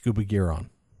the scuba gear on?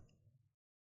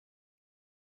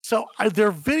 So there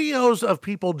are videos of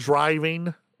people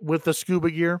driving with the scuba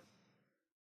gear.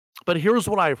 But here's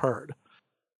what I've heard,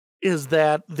 is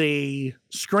that the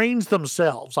screens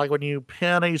themselves, like when you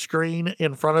pin a screen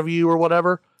in front of you or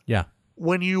whatever. Yeah.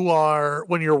 When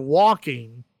you're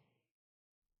walking,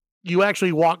 you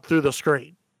actually walk through the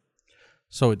screen.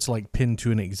 So it's like pinned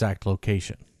to an exact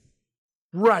location.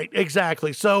 Right,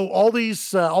 exactly. So all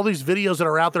these videos that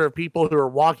are out there of people who are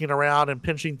walking around and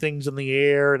pinching things in the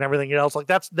air and everything else, like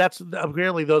that's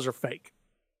apparently those are fake.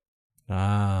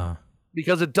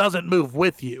 Because it doesn't move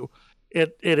with you.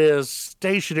 It is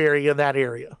stationary in that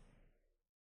area.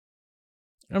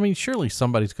 I mean, surely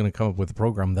somebody's going to come up with a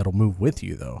program that'll move with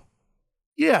you, though.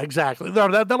 Yeah, exactly.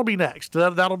 That'll be next.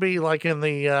 That'll be like in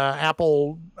the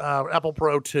Apple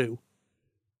Pro 2.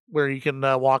 Where you can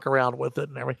walk around with it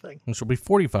and everything. Which will be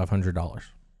 $4,500.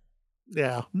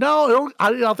 Yeah. No,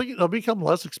 I think it'll become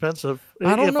less expensive.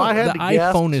 I don't know. The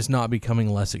iPhone is not becoming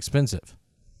less expensive.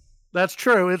 That's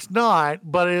true. It's not,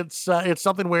 but it's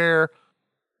something where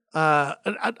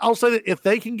I'll say that if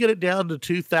they can get it down to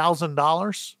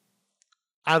 $2,000,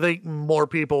 I think more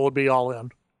people would be all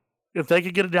in. If they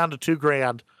could get it down to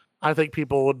 $2,000, I think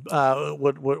people would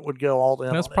go all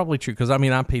in. That's probably true, because I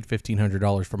mean, I paid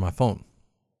 $1,500 for my phone.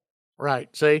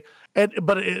 Right. See,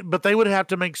 but they would have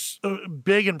to make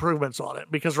big improvements on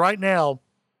it, because right now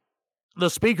the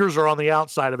speakers are on the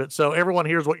outside of it, so everyone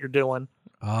hears what you're doing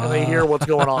and they hear what's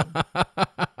going on.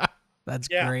 That's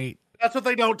great. That's what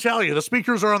they don't tell you. The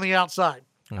speakers are on the outside.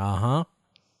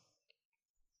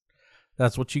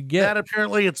 That's what you get. And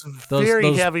apparently it's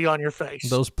very heavy on your face.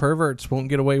 Those perverts won't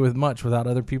get away with much without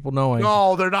other people knowing.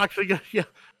 No, they're not going to get. Yeah,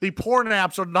 the porn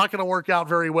apps are not going to work out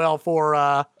very well for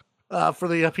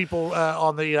the people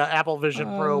on the Apple Vision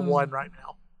Pro 1 right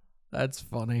now. That's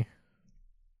funny.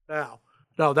 No,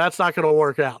 that's not going to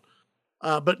work out.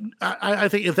 But I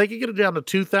think if they could get it down to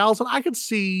 $2,000, I could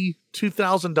see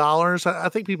 $2,000. I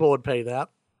think people would pay that.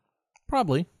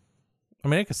 Probably. I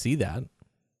mean, I could see that.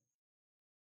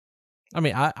 I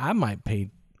mean, I might pay.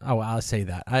 Oh, I'll say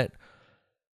that.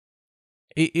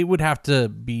 It would have to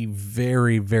be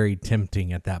very, very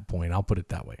tempting at that point. I'll put it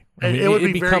that way. I mean,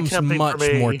 it becomes much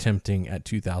more tempting at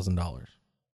 $2,000.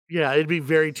 Yeah, it'd be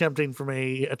very tempting for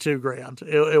me at $2,000.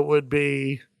 It would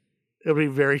be. It'd be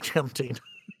very tempting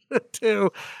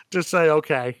to say,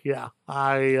 okay, yeah,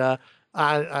 I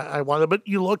want it. But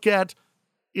you look at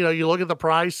the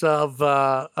price of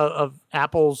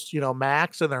Apple's,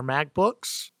 Macs and their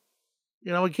MacBooks.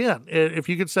 Again, if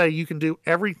you could say you can do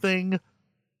everything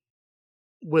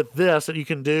with this that you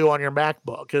can do on your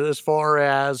MacBook as far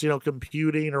as,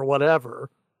 computing or whatever,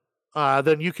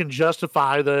 then you can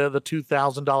justify the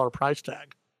 $2,000 price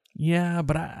tag. Yeah,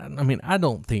 but I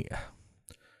don't think.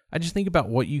 I just think about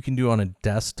what you can do on a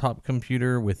desktop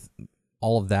computer with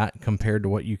all of that compared to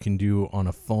what you can do on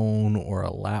a phone or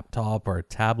a laptop or a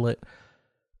tablet.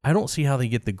 I don't see how they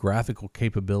get the graphical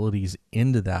capabilities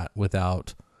into that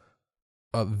without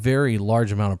a very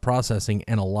large amount of processing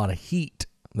and a lot of heat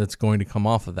that's going to come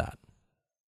off of that.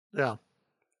 Yeah.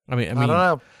 I mean, I don't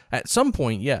know. At some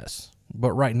point, yes,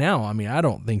 but right now, I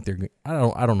don't think I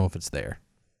don't know if it's there.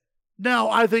 No,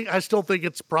 I still think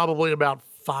it's probably about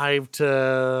 5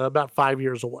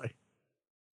 years away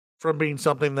from being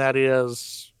something that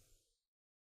is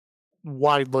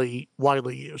widely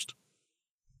used.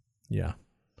 Yeah.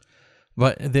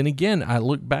 But then again, I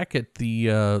look back at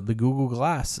the Google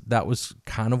Glass. That was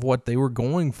kind of what they were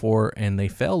going for, and they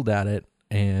failed at it,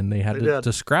 and they had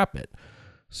to scrap it.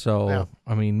 So,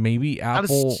 yeah. Maybe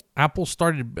Apple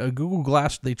started Google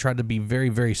Glass. They tried to be very,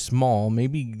 very small.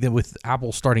 Maybe with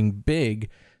Apple starting big,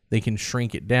 they can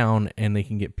shrink it down and they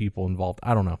can get people involved.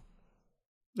 I don't know.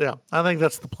 Yeah, I think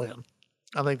that's the plan.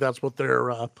 I think that's what they're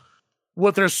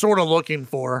sort of looking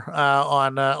for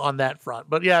on that front.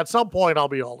 But yeah, at some point I'll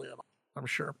be all in, I'm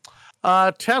sure.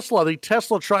 Tesla, the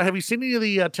Tesla truck. Have you seen any of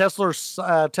the Tesla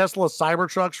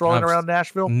Cybertrucks rolling around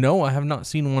Nashville? No, I have not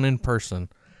seen one in person.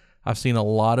 I've seen a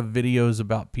lot of videos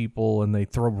about people and they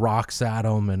throw rocks at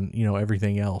them and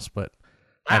everything else, but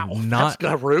wow, I've not.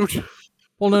 That's got rude.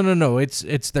 Well, no.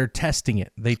 It's they're testing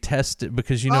it. They test it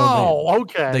because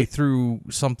okay. They threw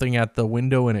something at the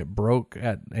window and it broke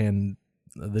and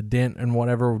the dent and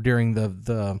whatever during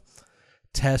the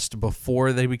test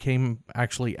before they became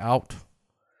actually out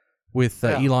with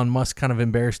Elon Musk. Kind of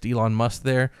embarrassed Elon Musk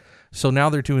there. So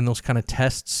now they're doing those kind of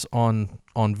tests on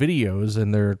videos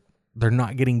and they're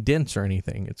not getting dents or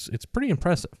anything. It's pretty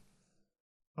impressive.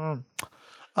 So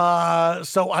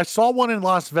I saw one in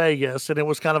Las Vegas and it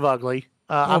was kind of ugly.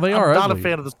 I'm not ugly. a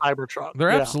fan of the Cybertruck. They're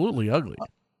absolutely ugly.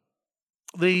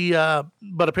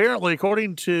 But apparently,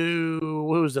 according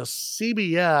to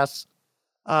CBS,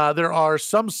 there are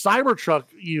some Cybertruck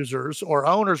users or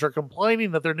owners are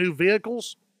complaining that their new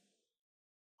vehicles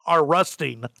are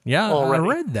rusting. Yeah, already. I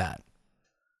read that.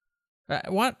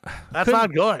 What? That's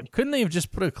not good. Couldn't they have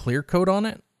just put a clear coat on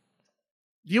it?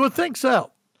 You would think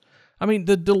so.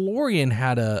 The DeLorean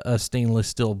had a stainless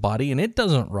steel body, and it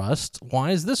doesn't rust.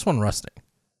 Why is this one rusting?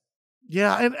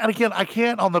 Yeah, and again, I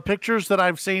can't, on the pictures that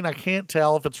I've seen, I can't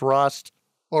tell if it's rust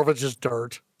or if it's just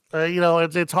dirt.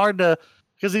 It's hard to,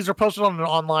 because these are posted on an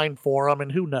online forum,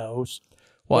 and who knows.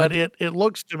 Well, but it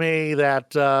looks to me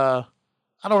that, I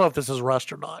don't know if this is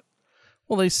rust or not.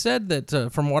 Well, they said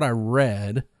that, from what I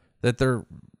read, that they're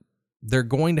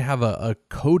going to have a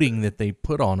coating that they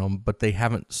put on them, but they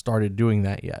haven't started doing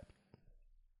that yet.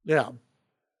 Yeah.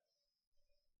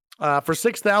 For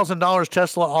 $6,000,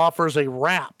 Tesla offers a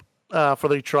wrap for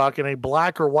the truck in a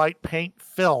black or white paint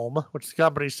film, which the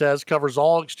company says covers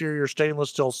all exterior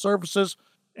stainless steel surfaces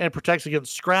and protects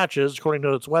against scratches. According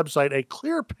to its website, a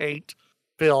clear paint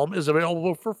film is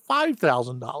available for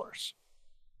 $5,000.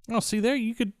 Oh, see there,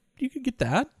 you could get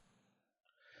that.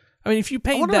 If you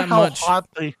paid that much,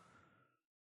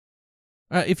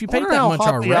 if you paid that much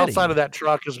already, the outside of that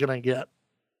truck is going to get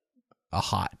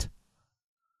hot.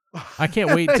 I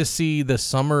can't wait to see the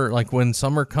summer, like when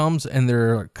summer comes and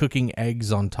they're cooking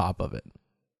eggs on top of it.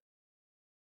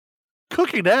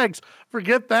 Cooking eggs?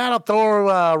 Forget that. I'll throw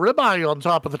ribeye on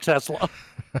top of the Tesla.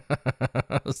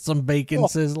 Some bacon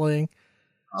sizzling.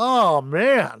 Oh,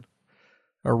 man.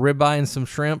 A ribeye and some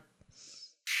shrimp.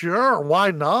 Sure,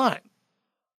 why not?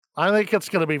 I think it's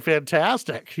going to be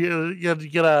fantastic. You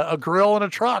get a grill and a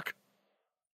truck.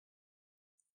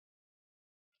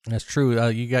 That's true.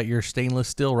 You got your stainless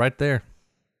steel right there.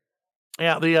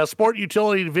 Yeah, the sport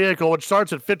utility vehicle, which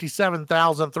starts at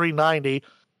 $57,390,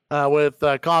 with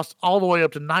costs all the way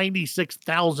up to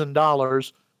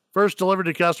 $96,000. First delivered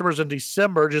to customers in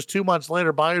December. Just 2 months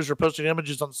later, buyers are posting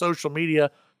images on social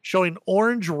media showing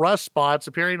orange rust spots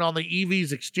appearing on the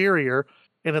EV's exterior,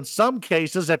 and in some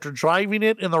cases, after driving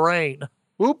it in the rain.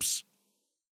 Oops.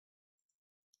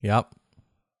 Yep.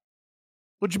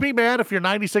 Would you be mad if your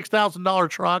 $96,000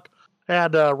 truck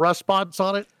had rust spots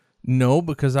on it? No,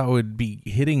 because I would be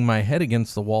hitting my head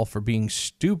against the wall for being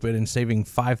stupid and saving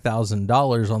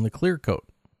 $5,000 on the clear coat.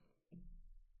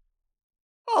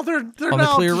 Oh, they're on the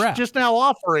now clear wrap. just now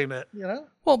offering it, you know?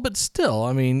 Well, but still,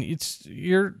 I mean, you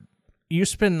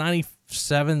spend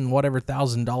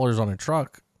 $97,000 on a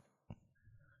truck.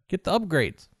 Get the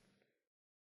upgrades.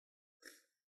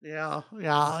 Yeah,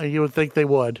 you would think they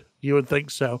would. You would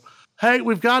think so. Hey,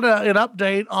 we've got an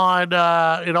update on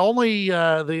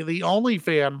the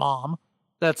OnlyFan mom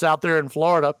that's out there in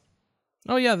Florida.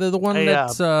 Oh yeah, they're the one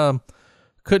that's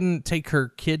couldn't take her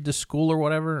kid to school or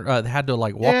whatever. Had to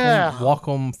like walk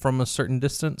them from a certain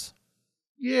distance.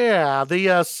 Yeah,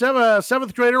 the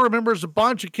seventh grader remembers a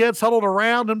bunch of kids huddled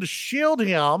around him to shield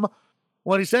him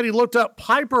when he said he looked up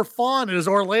Piper Fawn at his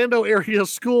Orlando area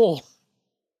school.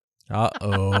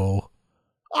 Uh-oh.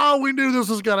 Oh, we knew this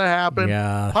was going to happen.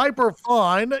 Yeah. Piper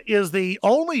Fawn is the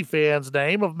OnlyFans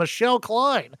name of Michelle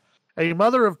Klein, a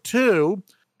mother of two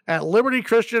at Liberty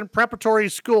Christian Preparatory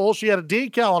School. She had a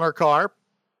decal on her car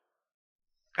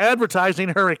advertising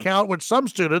her account, which some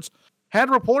students had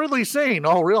reportedly seen.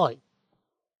 Oh, really?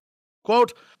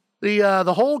 Quote,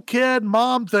 the whole kid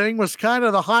mom thing was kind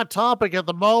of the hot topic at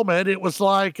the moment. It was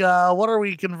like, what are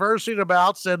we conversing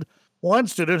about? Said one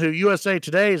student who USA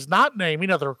Today is not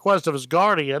naming at the request of his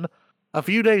guardian. A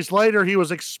few days later, he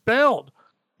was expelled.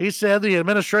 He said the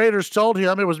administrators told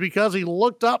him it was because he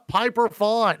looked up Piper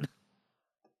Fawn.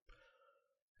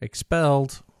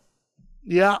 Expelled.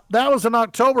 Yeah, that was in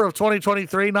October of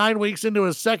 2023, 9 weeks into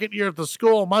his second year at the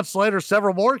school. Months later,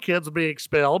 several more kids would be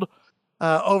expelled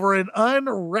over an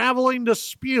unraveling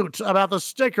dispute about the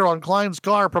sticker on Klein's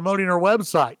car promoting her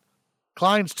website.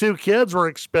 Klein's two kids were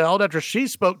expelled after she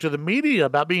spoke to the media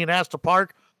about being asked to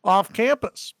park off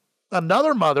campus.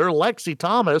 Another mother, Lexi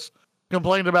Thomas,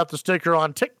 complained about the sticker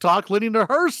on TikTok, leading to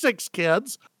her 6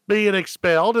 kids being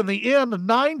expelled. In the end,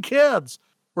 9 kids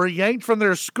were yanked from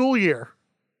their school year.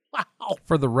 Wow.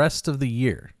 For the rest of the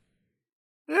year.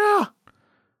 Yeah.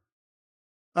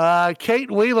 Kate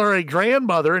Wheeler, a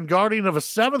grandmother and guardian of a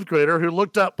 7th grader who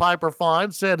looked up Piper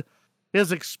Fawn, said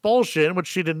his expulsion, which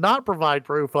she did not provide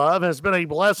proof of, has been a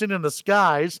blessing in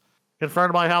disguise,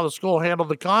 confirmed by how the school handled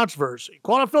the controversy.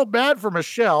 Quote, I feel bad for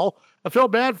Michelle. I feel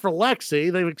bad for Lexi.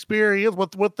 They've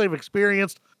experienced what they've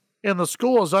experienced in the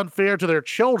school is unfair to their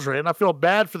children. I feel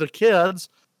bad for the kids.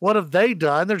 What have they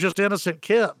done? They're just innocent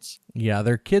kids. Yeah,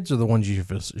 their kids are the ones you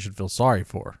should feel sorry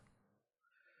for.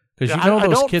 Because Yeah, you know I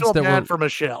those don't kids feel that bad were for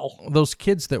Michelle. Those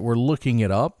kids that were looking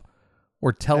it up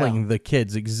were telling the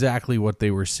kids exactly what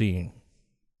they were seeing.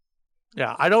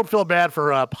 Yeah, I don't feel bad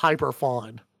for Piper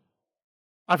Fawn.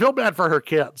 I feel bad for her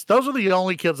kids. Those are the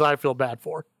only kids I feel bad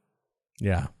for.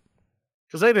 Yeah.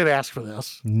 Because they didn't ask for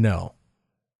this. No,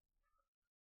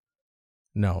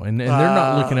 and they're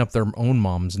not looking up their own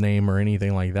mom's name or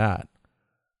anything like that.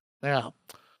 Yeah.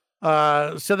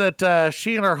 So that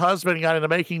she and her husband got into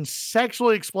making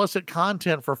sexually explicit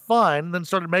content for fun, then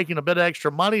started making a bit of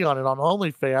extra money on it on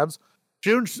OnlyFans.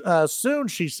 Soon,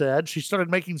 she said, she started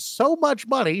making so much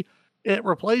money, it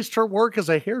replaced her work as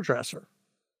a hairdresser.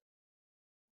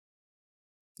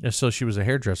 So she was a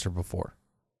hairdresser before.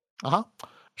 Uh-huh.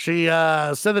 She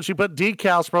said that she put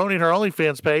decals promoting her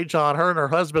OnlyFans page on her and her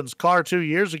husband's car 2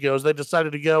 years ago as they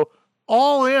decided to go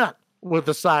all in with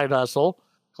the side hustle.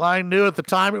 Klein knew at the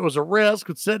time it was a risk,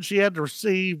 but said she had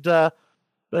received, she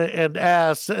said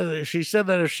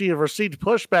that if she had received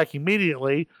pushback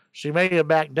immediately, she may have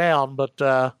backed down,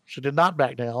 but she did not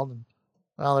back down.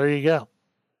 Well, there you go.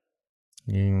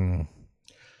 Yeah.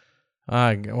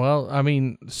 Well, I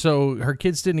mean, so her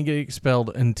kids didn't get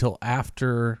expelled until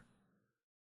after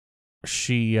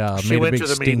she made a big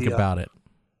stink about it.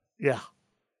 Yeah.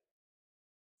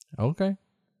 Okay.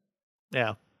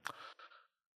 Yeah.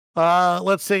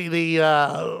 Let's see.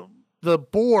 The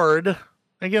board,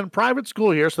 again, private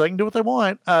school here, so they can do what they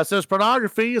want, says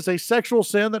pornography is a sexual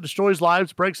sin that destroys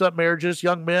lives, breaks up marriages,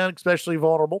 young men, especially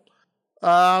vulnerable.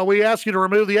 We ask you to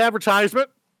remove the advertisement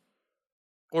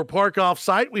or park off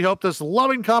site. We hope this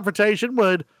loving confrontation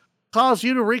would cause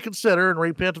you to reconsider and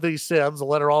repent of these sins. The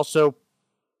letter also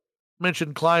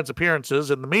mentioned Klein's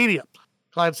appearances in the media.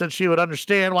 Klein said she would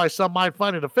understand why some might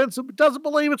find it offensive, but doesn't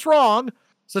believe it's wrong,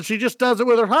 since she just does it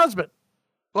with her husband.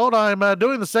 Quote, I'm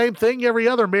doing the same thing every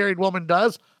other married woman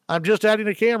does. I'm just adding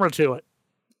a camera to it.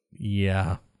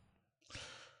 Yeah.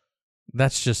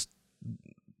 That's just,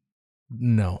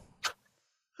 no.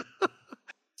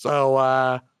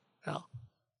 So,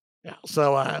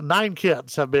 So 9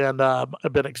 kids have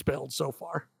been expelled so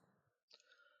far.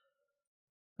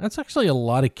 That's actually a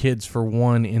lot of kids for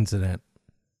one incident.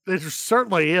 It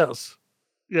certainly is.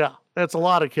 Yeah, it's a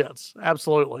lot of kids,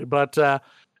 absolutely. But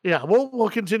we'll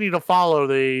continue to follow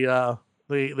the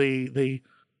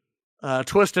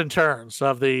twists and turns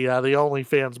of the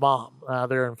OnlyFans mom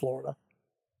there in Florida.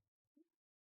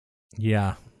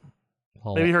 Yeah.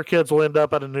 Well, Maybe her kids will end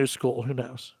up at a new school. Who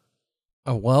knows?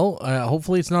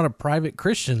 Hopefully it's not a private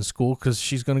Christian school, because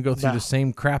she's going to go through the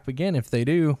same crap again if they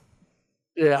do.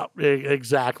 Yeah,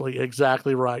 exactly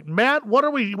right. Matt, what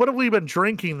have we been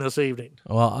drinking this evening?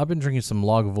 Well, I've been drinking some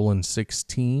Lagavulin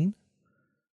 16,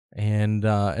 and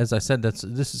as I said, this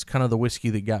is kind of the whiskey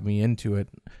that got me into it.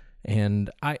 And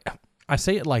I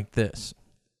say it like this: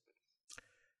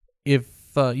 if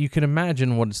you can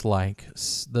imagine what it's like,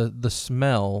 the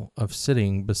smell of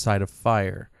sitting beside a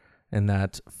fire and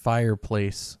that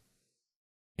fireplace,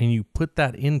 and you put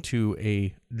that into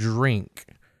a drink,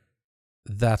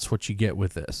 that's what you get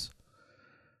with this.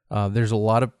 There's a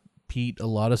lot of peat, a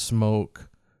lot of smoke.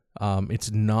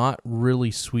 It's not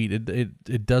really sweet.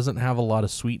 It doesn't have a lot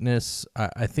of sweetness.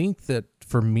 I think that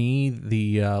for me,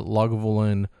 the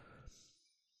Lagavulin,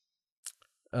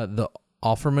 the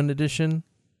Offerman edition,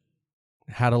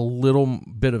 had a little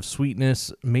bit of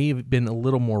sweetness, may have been a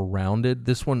little more rounded.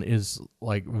 This one is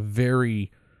like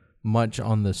very much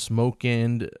on the smoke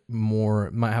end,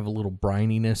 might have a little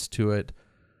brininess to it.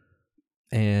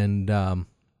 And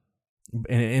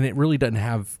it really doesn't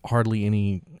have hardly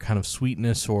any kind of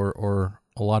sweetness or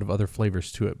a lot of other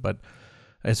flavors to it. But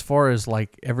as far as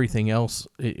like everything else,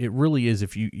 it really is,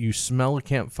 if you smell a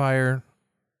campfire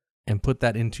and put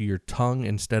that into your tongue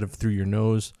instead of through your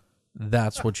nose,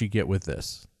 that's what you get with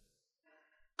this.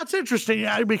 That's interesting,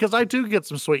 because I do get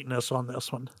some sweetness on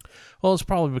this one. Well, it's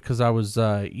probably because I was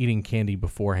eating candy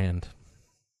beforehand.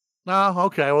 Oh,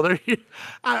 okay. Well,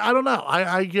 I don't know.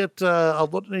 I get a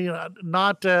little,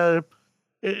 not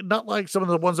like some of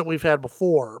the ones that we've had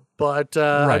before, but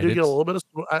right, I do get a little bit of.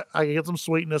 I get some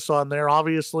sweetness on there.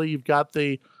 Obviously, you've got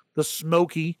the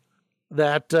smoky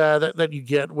that you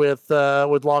get with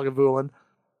Lagavulin,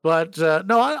 but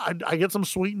no, I get some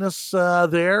sweetness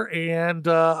there, and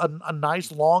a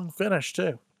nice long finish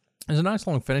too. There's a nice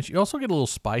long finish. You also get a little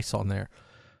spice on there.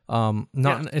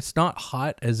 It's not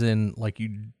hot as in like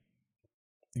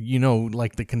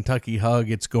like the Kentucky Hug,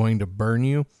 it's going to burn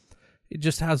you. It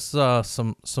just has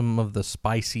some of the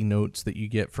spicy notes that you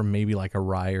get from maybe like a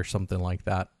rye or something like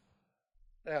that.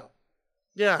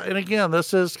 Yeah. And again,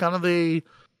 this is kind of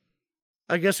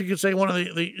I guess you could say one of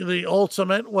the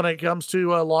ultimate when it comes to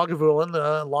Lagavulin,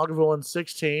 the Lagavulin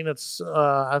 16. It's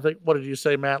I think, what did you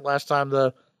say, Matt, last time,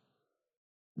 the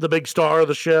big star of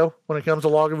the show when it comes to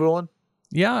Lagavulin?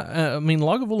 Yeah, I mean,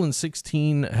 Lagavulin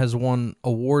 16 has won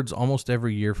awards almost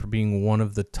every year for being one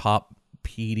of the top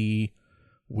peated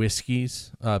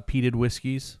whiskeys.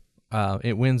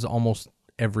 It wins almost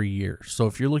every year. So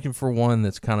if you're looking for one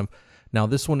that's kind of, now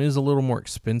this one is a little more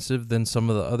expensive than some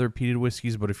of the other peated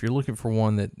whiskeys, but if you're looking for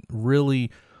one that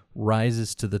really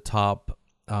rises to the top,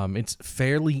 it's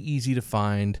fairly easy to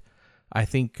find. I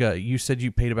think you said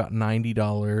you paid about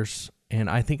 $90, and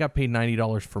I think I paid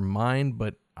 $90 for mine,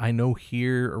 but I know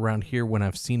around here when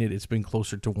I've seen it, it's been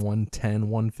closer to $110,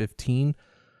 $115.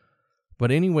 But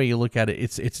anyway you look at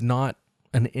it, it's not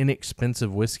an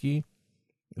inexpensive whiskey.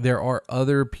 There are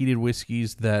other peated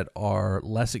whiskeys that are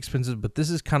less expensive, but this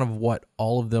is kind of what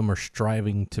all of them are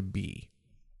striving to be.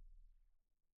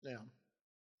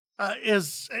 Yeah.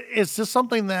 Is this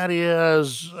something that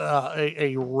is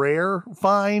a rare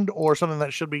find, or something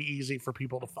that should be easy for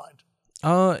people to find?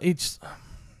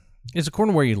 It's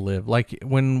according to where you live. Like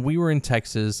when we were in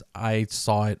Texas, I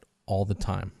saw it all the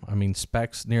time. I mean,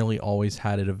 Specs nearly always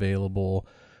had it available,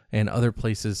 and other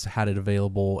places had it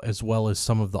available, as well as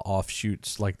some of the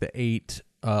offshoots, like the 8,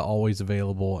 always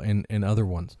available, and other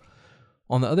ones.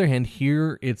 On the other hand,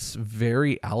 here it's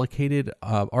very allocated.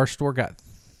 Our store got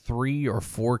 3 or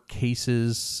 4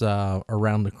 cases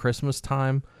around the Christmas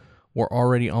time. We're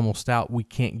already almost out. We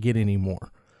can't get any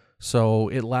more. So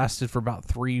it lasted for about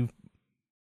 3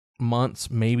 months,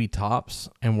 maybe tops,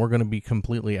 and we're going to be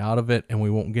completely out of it, and we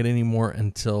won't get any more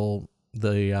until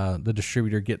the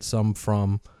distributor gets some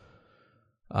from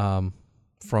I'm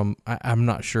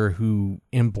not sure who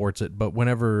imports it, but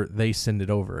whenever they send it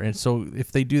over. And so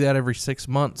if they do that every 6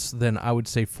 months, then I would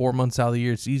say 4 months out of the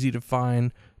year it's easy to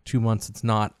find, 2 months it's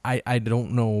not. I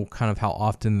don't know kind of how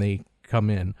often they come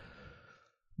in,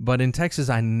 but in Texas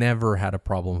I never had a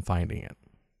problem finding it.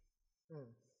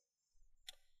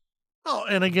 Oh,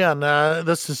 and again,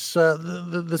 this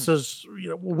is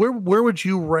where would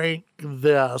you rank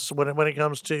this when it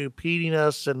comes to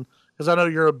peatiness? And because I know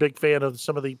you're a big fan of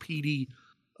some of the peaty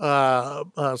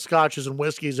scotches and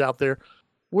whiskeys out there,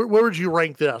 where would you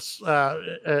rank this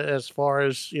as far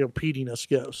as peatiness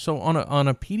goes? So on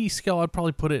a peaty scale, I'd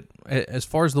probably put it, as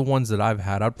far as the ones that I've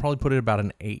had, I'd probably put it about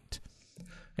an 8.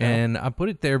 And I put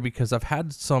it there because I've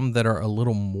had some that are a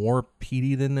little more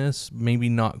peaty than this, maybe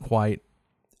not quite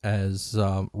as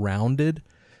rounded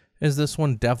as this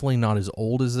one. Definitely not as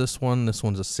old as this one. This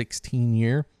one's a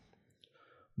 16-year.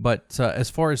 But as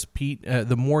far as peat,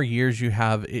 the more years you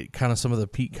have, it kind of, some of the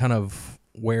peat kind of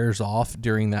wears off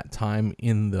during that time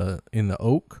in the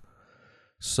oak.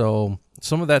 So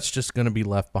some of that's just going to be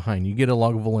left behind. You get a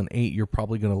Lagavulin 8, you're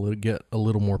probably going to get a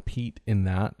little more peat in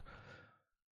that.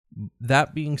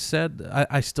 That being said,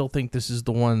 I still think this is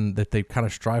the one that they kind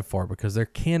of strive for, because there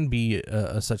can be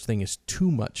a such thing as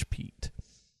too much peat.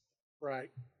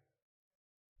 Right.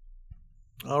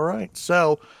 All right.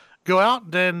 So go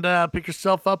out and pick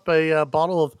yourself up a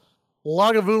bottle of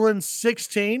Lagavulin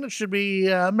 16. It should be,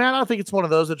 Matt, I think it's one of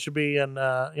those that should be in,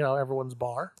 everyone's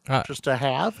bar just to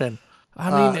have. And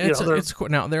I mean, it's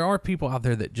now there are people out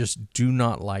there that just do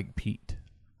not like peat.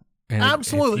 And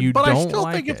absolutely, but I still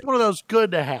think it's one of those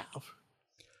good to have.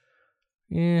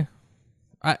 Yeah,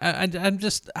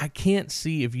 I can't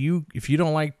see if you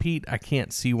don't like peat, I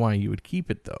can't see why you would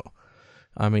keep it though.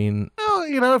 I mean,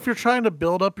 well, if you're trying to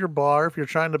build up your bar, if you're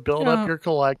trying to build up your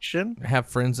collection, have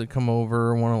friends that come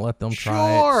over, want to let them try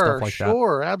it, stuff like that.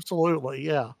 Sure, absolutely,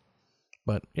 yeah.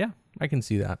 But yeah, I can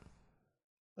see that.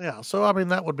 Yeah, so I mean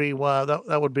that would be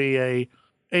that would be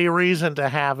a reason to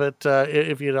have it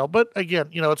if you know. But again,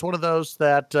 it's one of those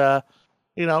that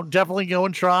definitely go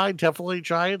and definitely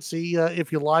try it, see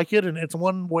if you like it, and it's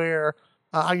one where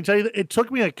I can tell you that it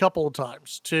took me a couple of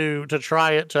times to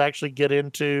try it, to actually get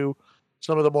into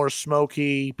some of the more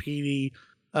smoky, peaty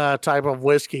type of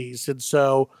whiskeys. And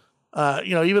so,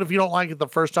 even if you don't like it the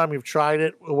first time you've tried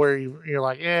it, where you're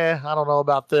like, I don't know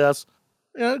about this,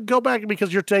 go back,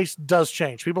 because your taste does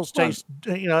change. People's taste,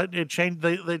 it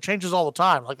changes all the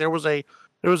time. Like there was a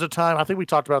time, I think we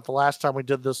talked about it the last time we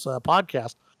did this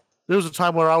podcast. There was a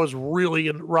time where I was really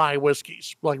in rye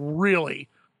whiskeys, like really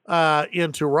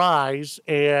into ryes,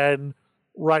 and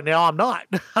right now I'm not.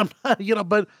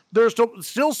 But there's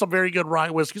still some very good rye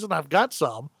whiskeys, and I've got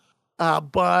some,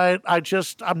 but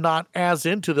I'm not as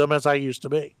into them as I used to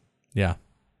be. Yeah.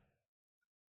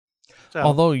 So,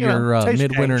 although your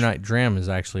Midwinter change. Night Dram is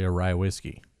actually a rye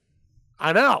whiskey.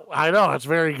 I know, it's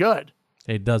very good.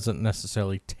 It doesn't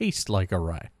necessarily taste like a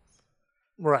rye.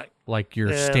 Right. Like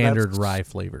your standard rye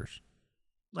flavors.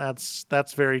 That's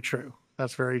very true.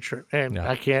 That's very true. And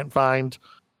I can't find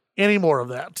any more of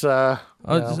that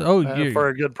for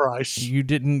a good price. You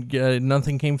didn't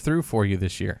nothing came through for you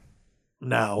this year.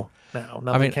 No,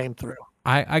 nothing came through.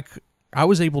 I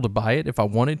was able to buy it if I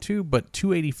wanted to, but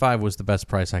 $285 was the best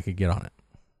price I could get on it.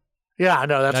 Yeah, I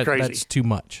know, that's crazy. That's too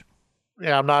much.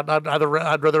 Yeah,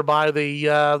 I'd rather buy the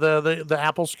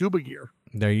Apple scuba gear.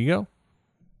 There you go.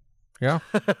 Yeah.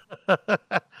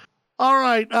 All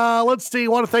right, let's see. I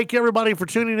want to thank everybody for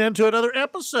tuning in to another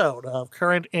episode of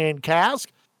Current and Cask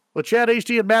with Chad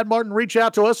Hasty and Matt Martin. Reach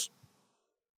out to us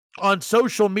on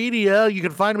social media. You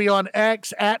can find me on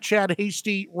X at Chad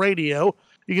Hasty Radio.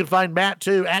 You can find Matt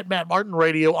too at Matt Martin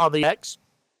Radio on the X.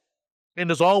 And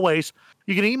as always,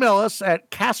 you can email us at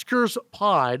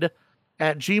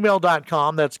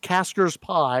caskerspod@gmail.com. That's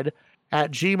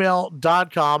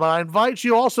caskerspod@gmail.com. And I invite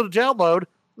you also to download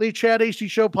the Chad Hasty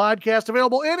Show podcast,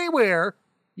 available anywhere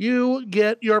you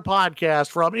get your podcast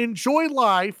from. Enjoy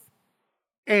life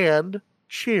and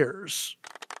cheers.